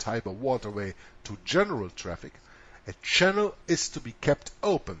close the Tiber waterway to general traffic, a channel is to be kept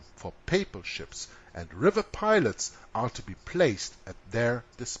open for papal ships, and river pilots are to be placed at their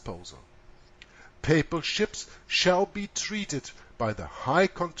disposal. Papal ships shall be treated by the high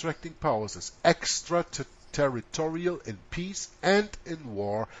contracting powers as extraterritorial in peace and in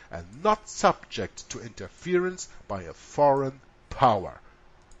war, and not subject to interference by a foreign power.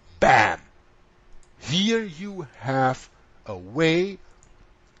 Bam! Here you have a way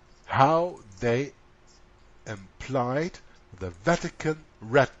how they implied the Vatican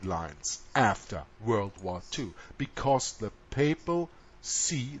red lines after World War II, because the papal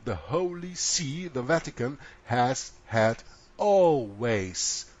see, the Holy See, the Vatican, has had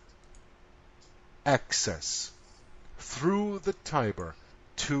always access through the Tiber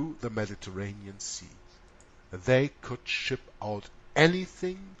to the Mediterranean Sea. They could ship out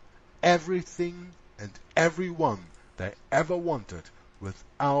anything, everything, and everyone they ever wanted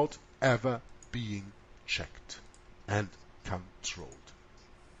without ever being checked and controlled.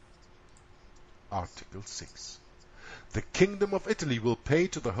 Article 6. The Kingdom of Italy will pay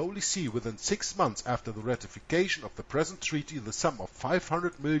to the Holy See within 6 months after the ratification of the present treaty the sum of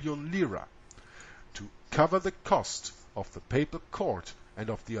 500 million lira to cover the cost of the papal court and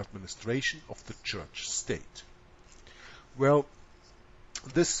of the administration of the church state. Well,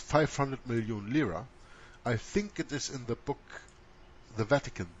 this 500 million lira, I think it is in the book The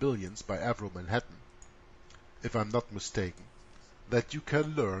Vatican Billions by Avro Manhattan, if I'm not mistaken, that you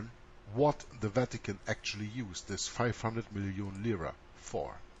can learn what the Vatican actually used this 500 million lira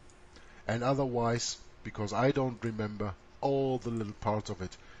for. And otherwise, because I don't remember all the little parts of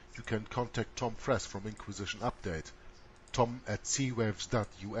it, you can contact Tom Fress from Inquisition Update,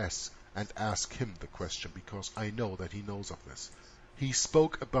 tom@cwaves.us, and ask him the question, because I know that he knows of this. He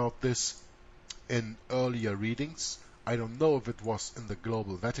spoke about this in earlier readings. I don't know if it was in the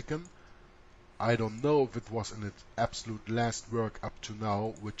Global Vatican. I don't know if it was in its absolute last work up to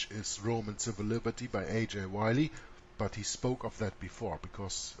now, which is Rome and Civil Liberty by A.J. Wiley, but he spoke of that before,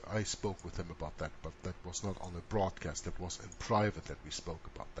 because I spoke with him about that, but that was not on a broadcast, that was in private that we spoke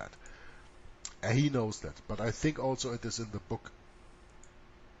about that. And he knows that, but I think also it is in the book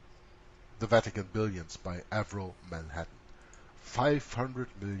The Vatican Billions by Avro Manhattan. 500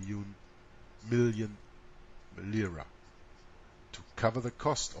 million lira to cover the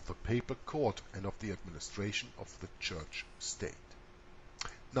cost of the papal court and of the administration of the church state.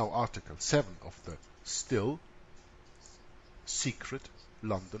 Now, Article 7 of the still secret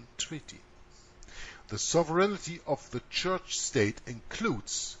London Treaty. The sovereignty of the church state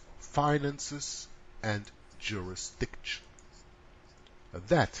includes finances and jurisdiction.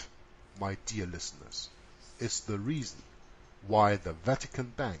 That, my dear listeners, is the reason why the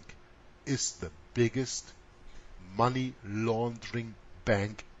Vatican Bank is the biggest money laundering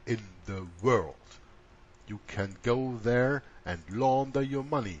bank in the world. You can go there and launder your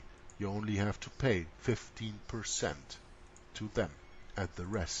money. You only have to pay 15% to them, and the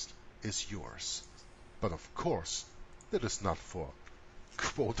rest is yours. But of course, that is not for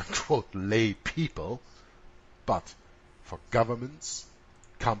quote-unquote lay people, but for governments,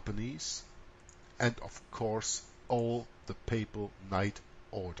 companies, and of course all the papal knight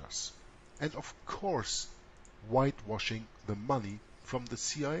orders. And of course whitewashing the money from the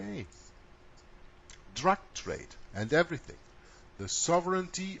CIA, drug trade, and everything. The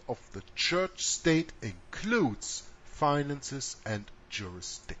sovereignty of the church state includes finances and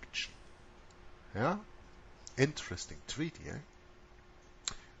jurisdiction. Yeah? Interesting treaty, eh?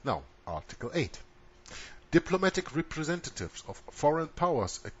 Now, Article 8. Diplomatic representatives of foreign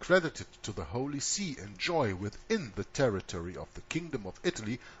powers accredited to the Holy See enjoy within the territory of the Kingdom of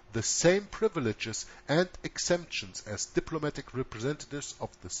Italy the same privileges and exemptions as diplomatic representatives of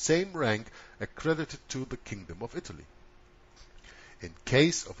the same rank accredited to the Kingdom of Italy. In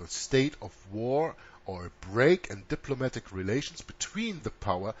case of a state of war or a break in diplomatic relations between the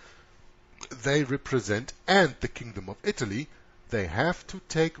power they represent and the Kingdom of Italy, they have to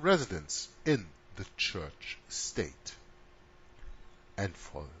take residence in the church state. And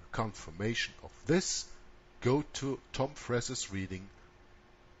for confirmation of this, go to Tom Fress's reading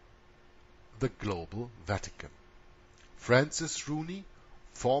The Global Vatican. Francis Rooney,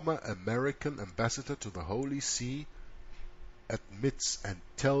 former American ambassador to the Holy See, admits and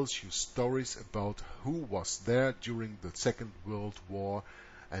tells you stories about who was there during the Second World War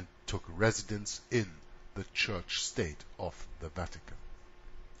and took residence in the church state of the Vatican.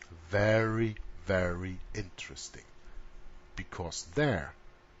 Very, very interesting, because there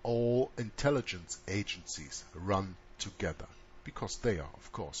all intelligence agencies run together, because they are,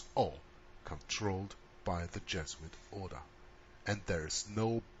 of course, all controlled by the Jesuit order, and there is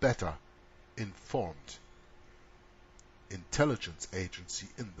no better informed intelligence agency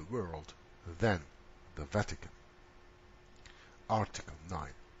in the world than the Vatican. Article 9.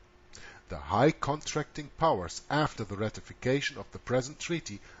 The high contracting powers after the ratification of the present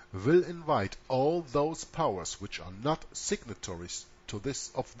treaty will invite all those powers which are not signatories to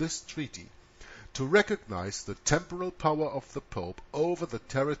this treaty to recognize the temporal power of the Pope over the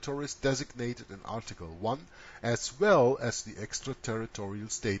territories designated in Article 1, as well as the extraterritorial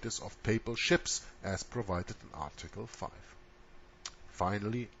status of papal ships as provided in Article 5.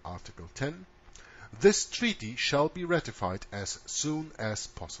 Finally, Article 10. This treaty shall be ratified as soon as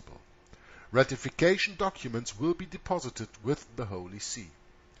possible. Ratification documents will be deposited with the Holy See.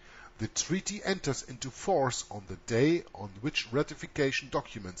 The treaty enters into force on the day on which ratification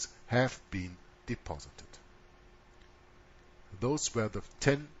documents have been deposited. Those were the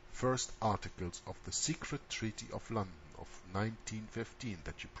 10 first articles of the Secret Treaty of London of 1915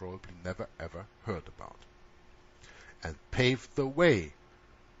 that you probably never ever heard about, and paved the way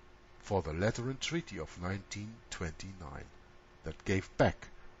for the Lateran Treaty of 1929 that gave back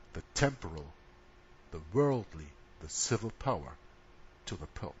the temporal, the worldly, the civil power to the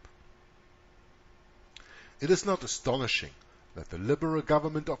Pope. It is not astonishing that the liberal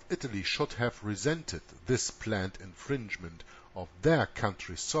government of Italy should have resented this planned infringement of their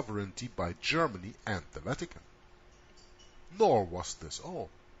country's sovereignty by Germany and the Vatican. Nor was this all.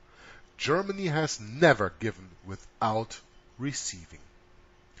 Germany has never given without receiving.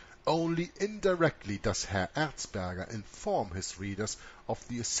 Only indirectly does Herr Erzberger inform his readers of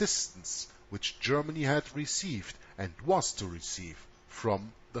the assistance which Germany had received and was to receive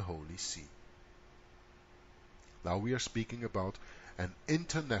from the Holy See. Now we are speaking about an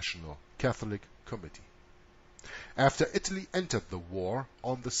international Catholic committee. After Italy entered the war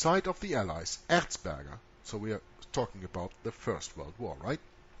on the side of the Allies, Erzberger, so we are talking about the First World War, right?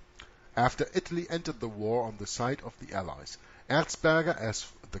 After Italy entered the war on the side of the Allies, Erzberger, as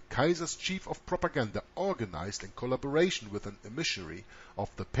the Kaiser's chief of propaganda, organized in collaboration with an emissary of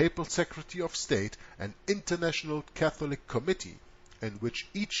the Papal Secretary of State an international Catholic committee in which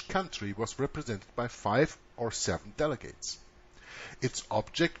each country was represented by 5 or 7 delegates. Its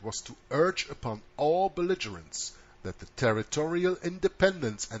object was to urge upon all belligerents that the territorial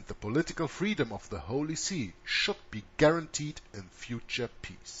independence and the political freedom of the Holy See should be guaranteed in future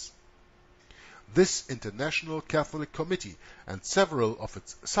peace. This International Catholic Committee and several of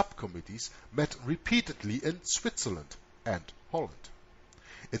its subcommittees met repeatedly in Switzerland and Holland.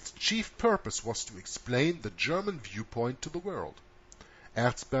 Its chief purpose was to explain the German viewpoint to the world.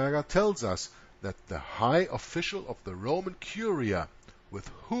 Erzberger tells us that the high official of the Roman Curia, with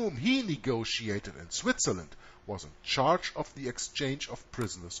whom he negotiated in Switzerland, was in charge of the exchange of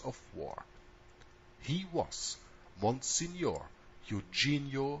prisoners of war. He was Monsignor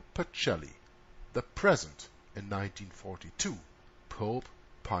Eugenio Pacelli, the present, in 1942, Pope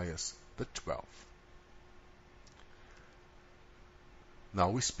Pius XII. Now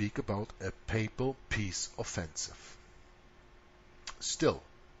we speak about a papal peace offensive. Still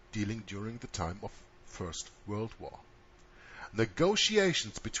dealing during the time of First World War.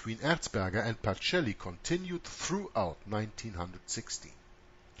 Negotiations between Erzberger and Pacelli continued throughout 1916.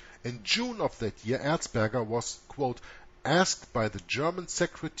 In June of that year, Erzberger was, quote, asked by the German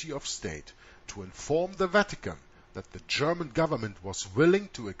Secretary of State to inform the Vatican that the German government was willing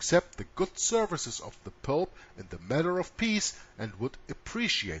to accept the good services of the Pope in the matter of peace and would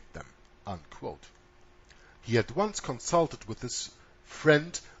appreciate them, unquote. He at once consulted with his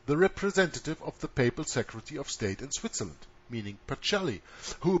friend, the representative of the Papal Secretary of State in Switzerland, meaning Pacelli,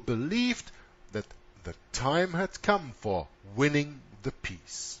 who believed that the time had come for winning the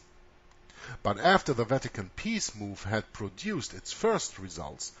peace. But after the Vatican peace move had produced its first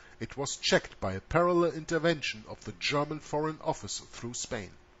results, it was checked by a parallel intervention of the German Foreign Office through Spain.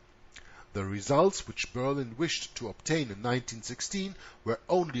 The results which Berlin wished to obtain in 1916 were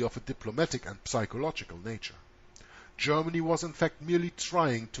only of a diplomatic and psychological nature. Germany was in fact merely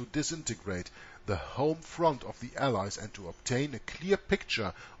trying to disintegrate the home front of the Allies and to obtain a clear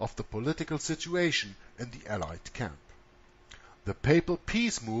picture of the political situation in the Allied camp. The papal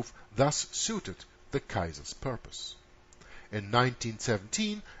peace move thus suited the Kaiser's purpose. In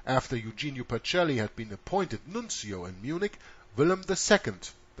 1917, after Eugenio Pacelli had been appointed nuncio in Munich, Wilhelm II,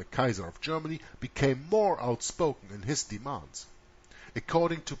 the Kaiser of Germany, became more outspoken in his demands.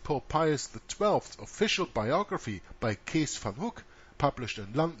 According to Pope Pius XII's official biography by Kees van Hoek, published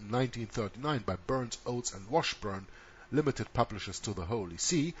in London 1939 by Burns, Oates and Washburn, limited publishers to the Holy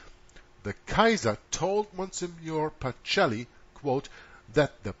See, the Kaiser told Monsignor Pacelli, quote,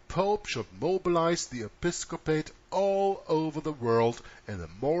 that the Pope should mobilize the episcopate all over the world in a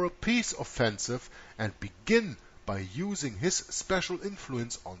moral peace offensive and begin by using his special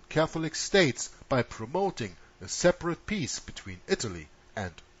influence on Catholic states by promoting a separate peace between Italy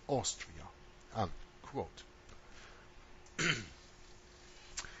and Austria, unquote.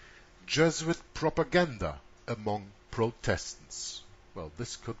 Jesuit propaganda among Protestants. Well,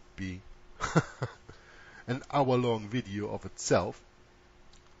 this could be an hour-long video of itself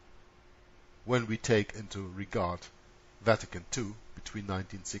when we take into regard Vatican II between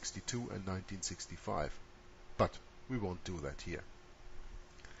 1962 and 1965. But we won't do that here.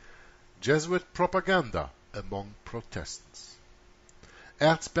 Jesuit propaganda among Protestants.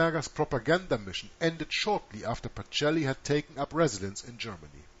 Erzberger's propaganda mission ended shortly after Pacelli had taken up residence in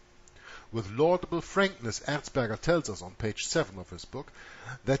Germany. With laudable frankness, Erzberger tells us on page 7 of his book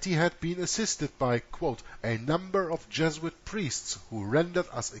that he had been assisted by, quote, a number of Jesuit priests who rendered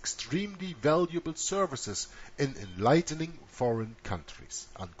us extremely valuable services in enlightening foreign countries,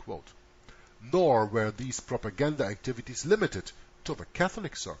 unquote. Nor were these propaganda activities limited to the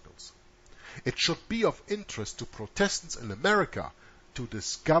Catholic circles. It should be of interest to Protestants in America to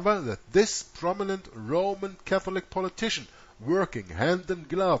discover that this prominent Roman Catholic politician, working hand in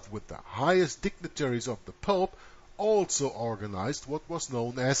glove with the highest dignitaries of the Pope, also organized what was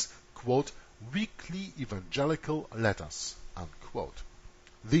known as, quote, weekly evangelical letters, unquote.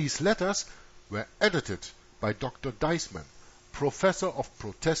 These letters were edited by Dr. Deisman, professor of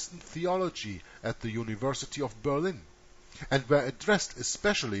Protestant theology at the University of Berlin, and were addressed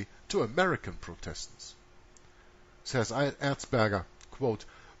especially to American Protestants. Says Erzberger, quote,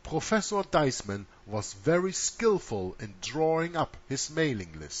 Professor Deisman was very skillful in drawing up his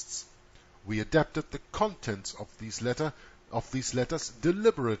mailing lists. We adapted the contents of these letters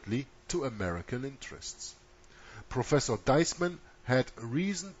deliberately to American interests. Professor Deisman had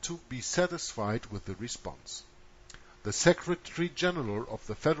reason to be satisfied with the response. The Secretary General of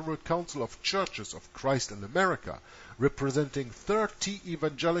the Federal Council of Churches of Christ in America, representing 30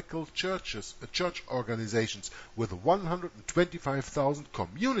 evangelical church organizations with 125,000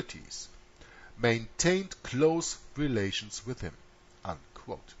 communities, maintained close relations with him,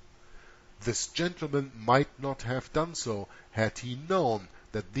 unquote. This gentleman might not have done so had he known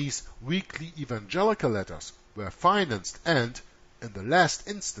that these weekly evangelical letters were financed and, in the last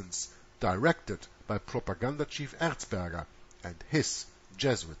instance, directed by propaganda chief Erzberger and his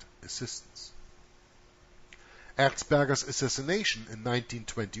Jesuit assistants. Erzberger's assassination in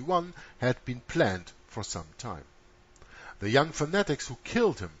 1921 had been planned for some time. The young fanatics who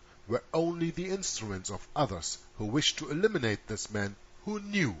killed him were only the instruments of others who wished to eliminate this man who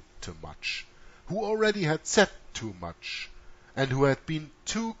knew too much, who already had said too much, and who had been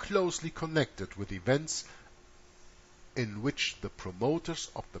too closely connected with events in which the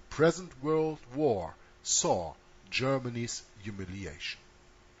promoters of the present world war saw Germany's humiliation.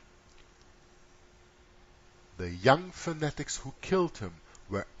 The young fanatics who killed him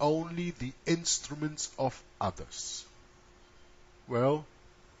were only the instruments of others. Well,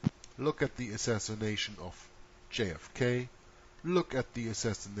 look at the assassination of JFK, look at the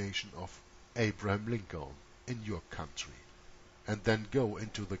assassination of Abraham Lincoln in your country, and then go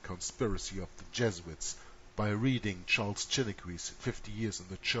into the conspiracy of the Jesuits by reading Charles Chiniquy's 50 Years in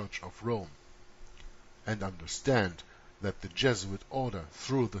the Church of Rome, and understand that the Jesuit order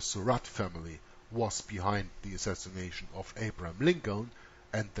through the Surratt family was behind the assassination of Abraham Lincoln,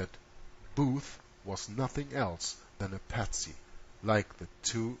 and that Booth was nothing else than a patsy, like the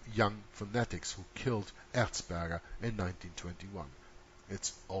two young fanatics who killed Erzberger in 1921.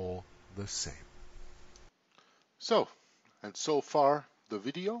 It's all the same. So far the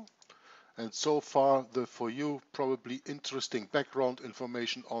video, and so far the for you probably interesting background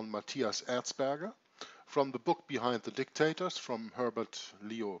information on Matthias Erzberger from the book Behind the Dictators from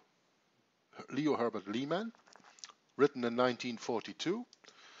Leo Herbert Lehman, written in 1942.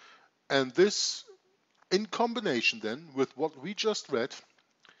 And this in combination then with what we just read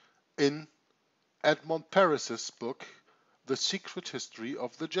in Edmond Paris's book, The Secret History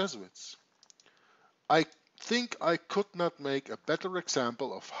of the Jesuits. I think I could not make a better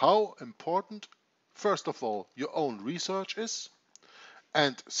example of how important, first of all, your own research is,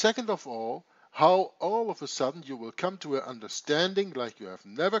 and second of all, how all of a sudden you will come to an understanding like you have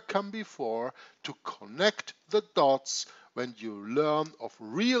never come before to connect the dots when you learn of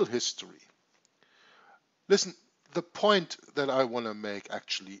real history. Listen, the point that I want to make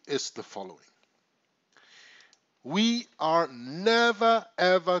actually is the following. We are never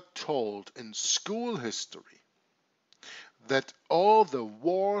ever told in school history that all the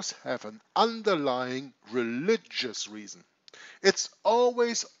wars have an underlying religious reason. It's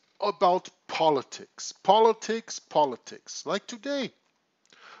always about politics, like today.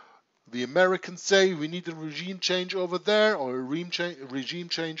 The Americans say we need a regime change over there or a regime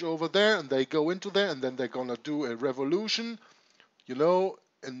change over there, and they go into there and then they're going to do a revolution,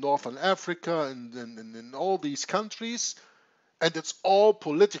 in Northern Africa and in all these countries, and it's all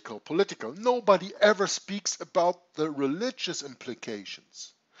political. Nobody ever speaks about the religious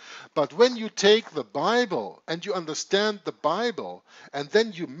implications. But when you take the Bible and you understand the Bible, and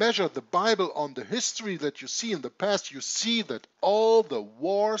then you measure the Bible on the history that you see in the past, you see that all the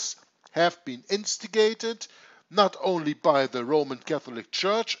wars have been instigated not only by the Roman Catholic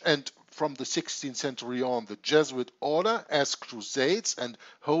Church and from the 16th century on the Jesuit order as crusades and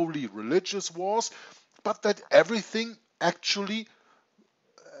holy religious wars, but that everything actually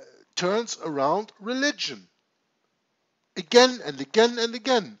turns around religion. Again and again and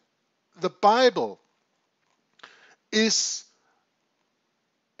again. The Bible is,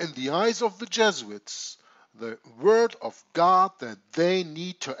 in the eyes of the Jesuits, the word of God that they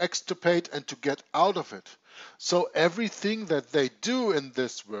need to extirpate and to get out of it. So everything that they do in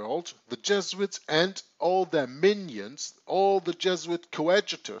this world, the Jesuits and all their minions, all the Jesuit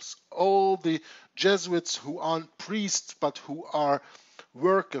coadjutors, all the Jesuits who aren't priests but who are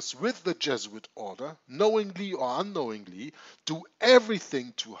workers with the Jesuit order, knowingly or unknowingly, do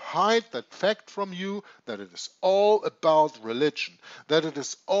everything to hide that fact from you that it is all about religion, that it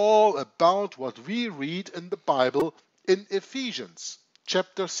is all about what we read in the Bible in Ephesians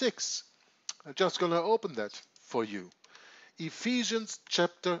chapter 6. I'm just going to open that for you. Ephesians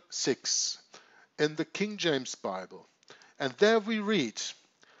chapter 6 in the King James Bible. And there we read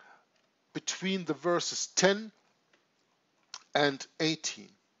between the verses 10 and 18.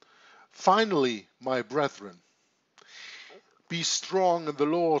 Finally, my brethren, be strong in the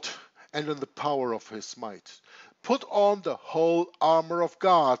Lord and in the power of his might. Put on the whole armor of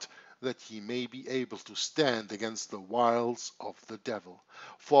God, that ye may be able to stand against the wiles of the devil.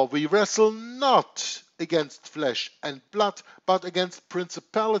 For we wrestle not against flesh and blood, but against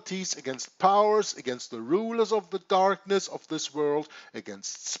principalities, against powers, against the rulers of the darkness of this world,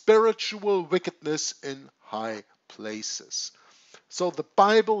 against spiritual wickedness in high places. So the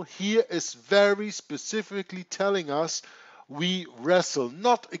Bible here is very specifically telling us we wrestle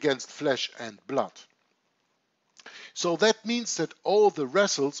not against flesh and blood. So that means that all the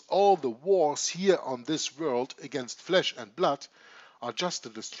wrestles, all the wars here on this world against flesh and blood are just a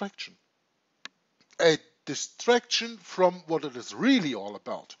distraction. A distraction from what it is really all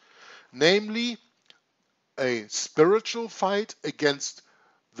about. Namely, a spiritual fight against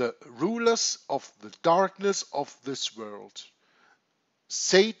the rulers of the darkness of this world.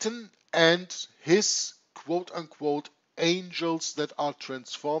 Satan and his quote-unquote angels that are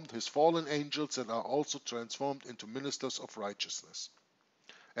transformed, his fallen angels that are also transformed into ministers of righteousness,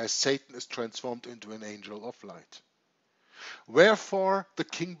 as Satan is transformed into an angel of light. Wherefore the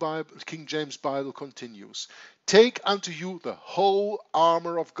King James Bible continues, take unto you the whole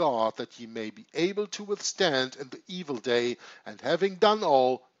armor of God, that ye may be able to withstand in the evil day, and having done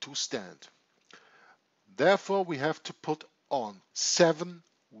all, to stand. Therefore we have to put on 7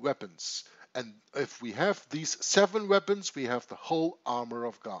 weapons. And if we have these 7 weapons, we have the whole armor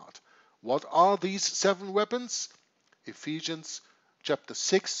of God. What are these 7 weapons? Ephesians chapter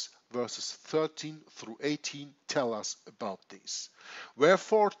 6 verses 13 through 18 tell us about these.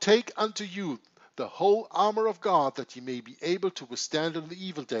 Wherefore take unto you the whole armor of God, that ye may be able to withstand in the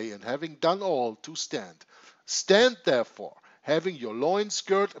evil day, and having done all, to stand. Stand therefore, having your loins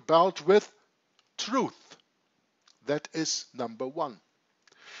girt about with truth. That is number 1.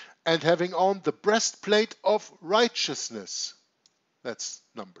 And having on the breastplate of righteousness. That's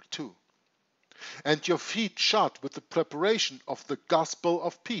number 2. And your feet shod with the preparation of the gospel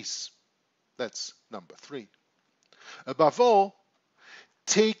of peace. That's number 3. Above all,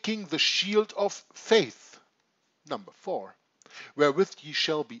 taking the shield of faith. Number 4. Wherewith ye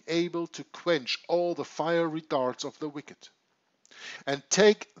shall be able to quench all the fiery darts of the wicked. And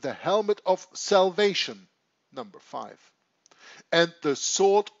take the helmet of salvation. Number 5. And the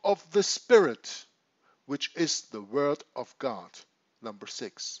sword of the Spirit, which is the word of God. Number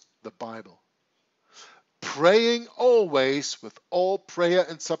 6, the Bible. Praying always with all prayer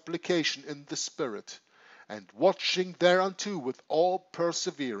and supplication in the Spirit, and watching thereunto with all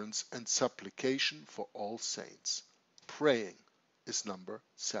perseverance and supplication for all saints. Praying is number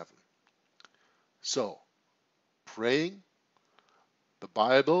 7. So, praying, the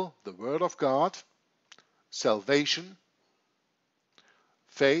Bible, the word of God, salvation,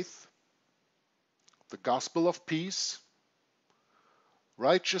 faith, the gospel of peace,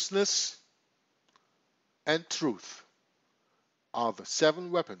 righteousness, and truth are the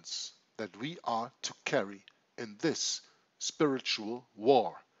 7 weapons that we are to carry in this spiritual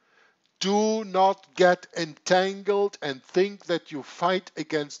war. Do not get entangled and think that you fight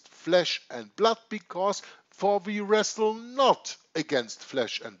against flesh and blood, because for we wrestle not against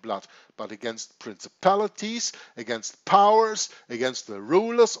flesh and blood, but against principalities, against powers, against the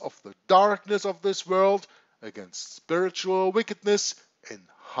rulers of the darkness of this world, against spiritual wickedness in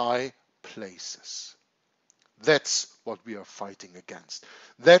high places. That's what we are fighting against.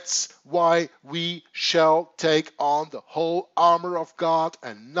 That's why we shall take on the whole armor of God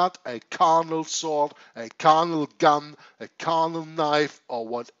and not a carnal sword, a carnal gun, a carnal knife, or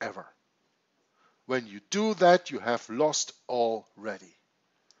whatever. When you do that, you have lost already.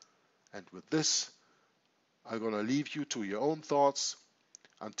 And with this, I'm going to leave you to your own thoughts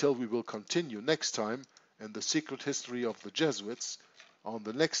until we will continue next time in the secret history of the Jesuits on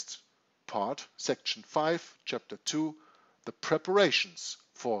the next part, section 5, chapter 2, the preparations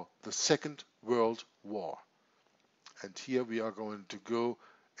for the Second World War. And here we are going to go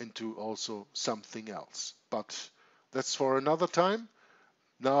into also something else. But that's for another time.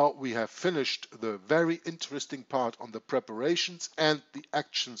 Now we have finished the very interesting part on the preparations and the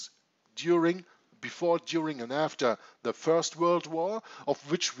actions before, during, and after the First World War, of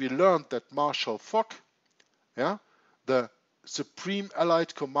which we learned that Marshal Foch, the Supreme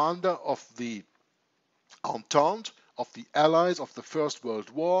Allied Commander of the Entente, of the Allies of the First World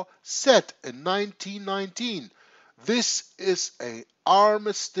War, said in 1919, this is an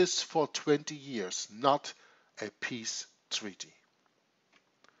armistice for 20 years, not a peace treaty.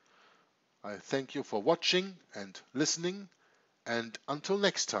 I thank you for watching and listening, and until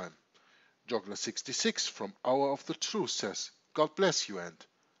next time, Joggler 66 from Hour of the Truth says, God bless you and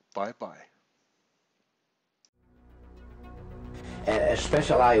bye-bye.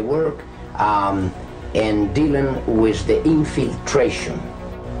 Especially I work in dealing with the infiltration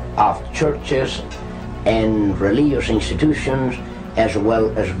of churches and religious institutions as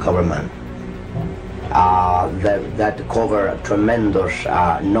well as government. That cover a tremendous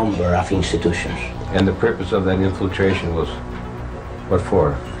number of institutions. And the purpose of that infiltration was what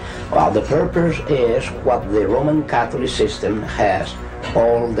for? Well, the purpose is what the Roman Catholic system has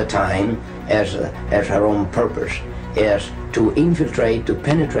all the time as her own purpose, is to infiltrate, to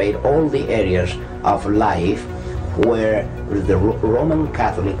penetrate all the areas of life where the Roman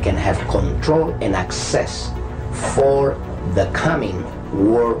Catholic can have control and access for the coming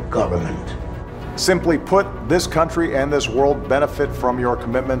world government. Simply put, this country and this world benefit from your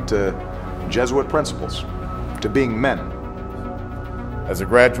commitment to Jesuit principles, to being men. As a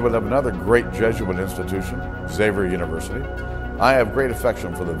graduate of another great Jesuit institution, Xavier University, I have great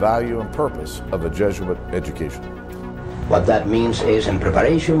affection for the value and purpose of a Jesuit education. What that means is, in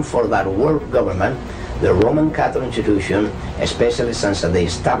preparation for that world government, the Roman Catholic institution, especially since the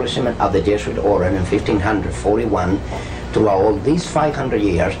establishment of the Jesuit order in 1541, throughout all these 500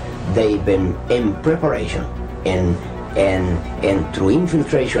 years, they've been in preparation and through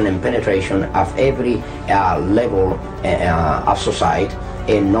infiltration and penetration of every level of society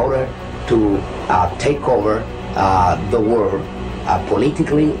in order to take over the world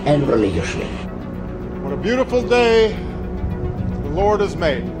politically and religiously. What a beautiful day the Lord has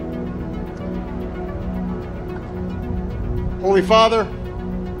made. Holy Father,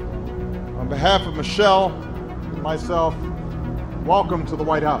 on behalf of Michelle and myself, welcome to the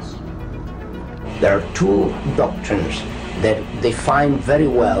White House. There are two doctrines that define very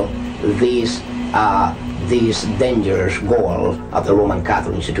well these dangerous goals of the Roman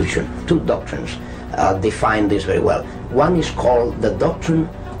Catholic institution. Two doctrines define this very well. One is called the doctrine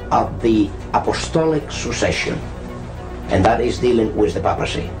of the apostolic succession, and that is dealing with the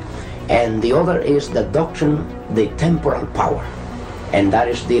papacy. And the other is the doctrine, the temporal power, and that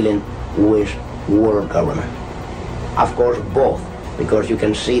is dealing with world government. Of course, both, because you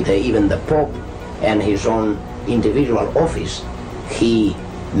can see that even the Pope and his own individual office, he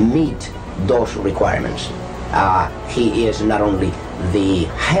meet those requirements. He is not only the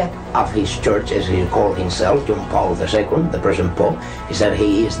head of his church, as he called himself, John Paul II, the present Pope. He said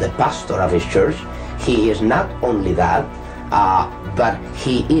he is the pastor of his church. He is not only that, but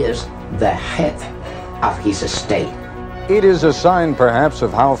he is the head of his state. It is a sign, perhaps,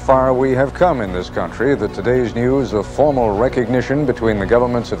 of how far we have come in this country that today's news of formal recognition between the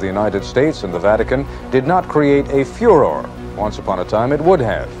governments of the United States and the Vatican did not create a furor. Once upon a time, it would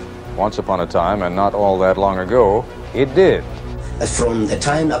have. Once upon a time, and not all that long ago, it did. From the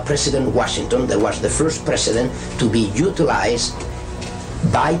time of President Washington, there was the first president to be utilized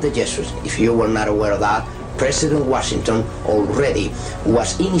by the Jesuits. If you were not aware of that, President Washington already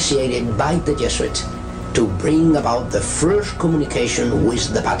was initiated by the Jesuits to bring about the first communication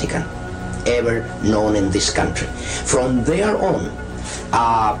with the Vatican ever known in this country. From there on,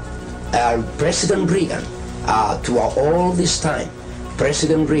 President Reagan, throughout all this time,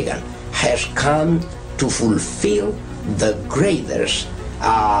 President Reagan has come to fulfill the greatest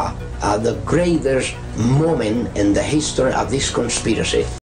moment in the history of this conspiracy.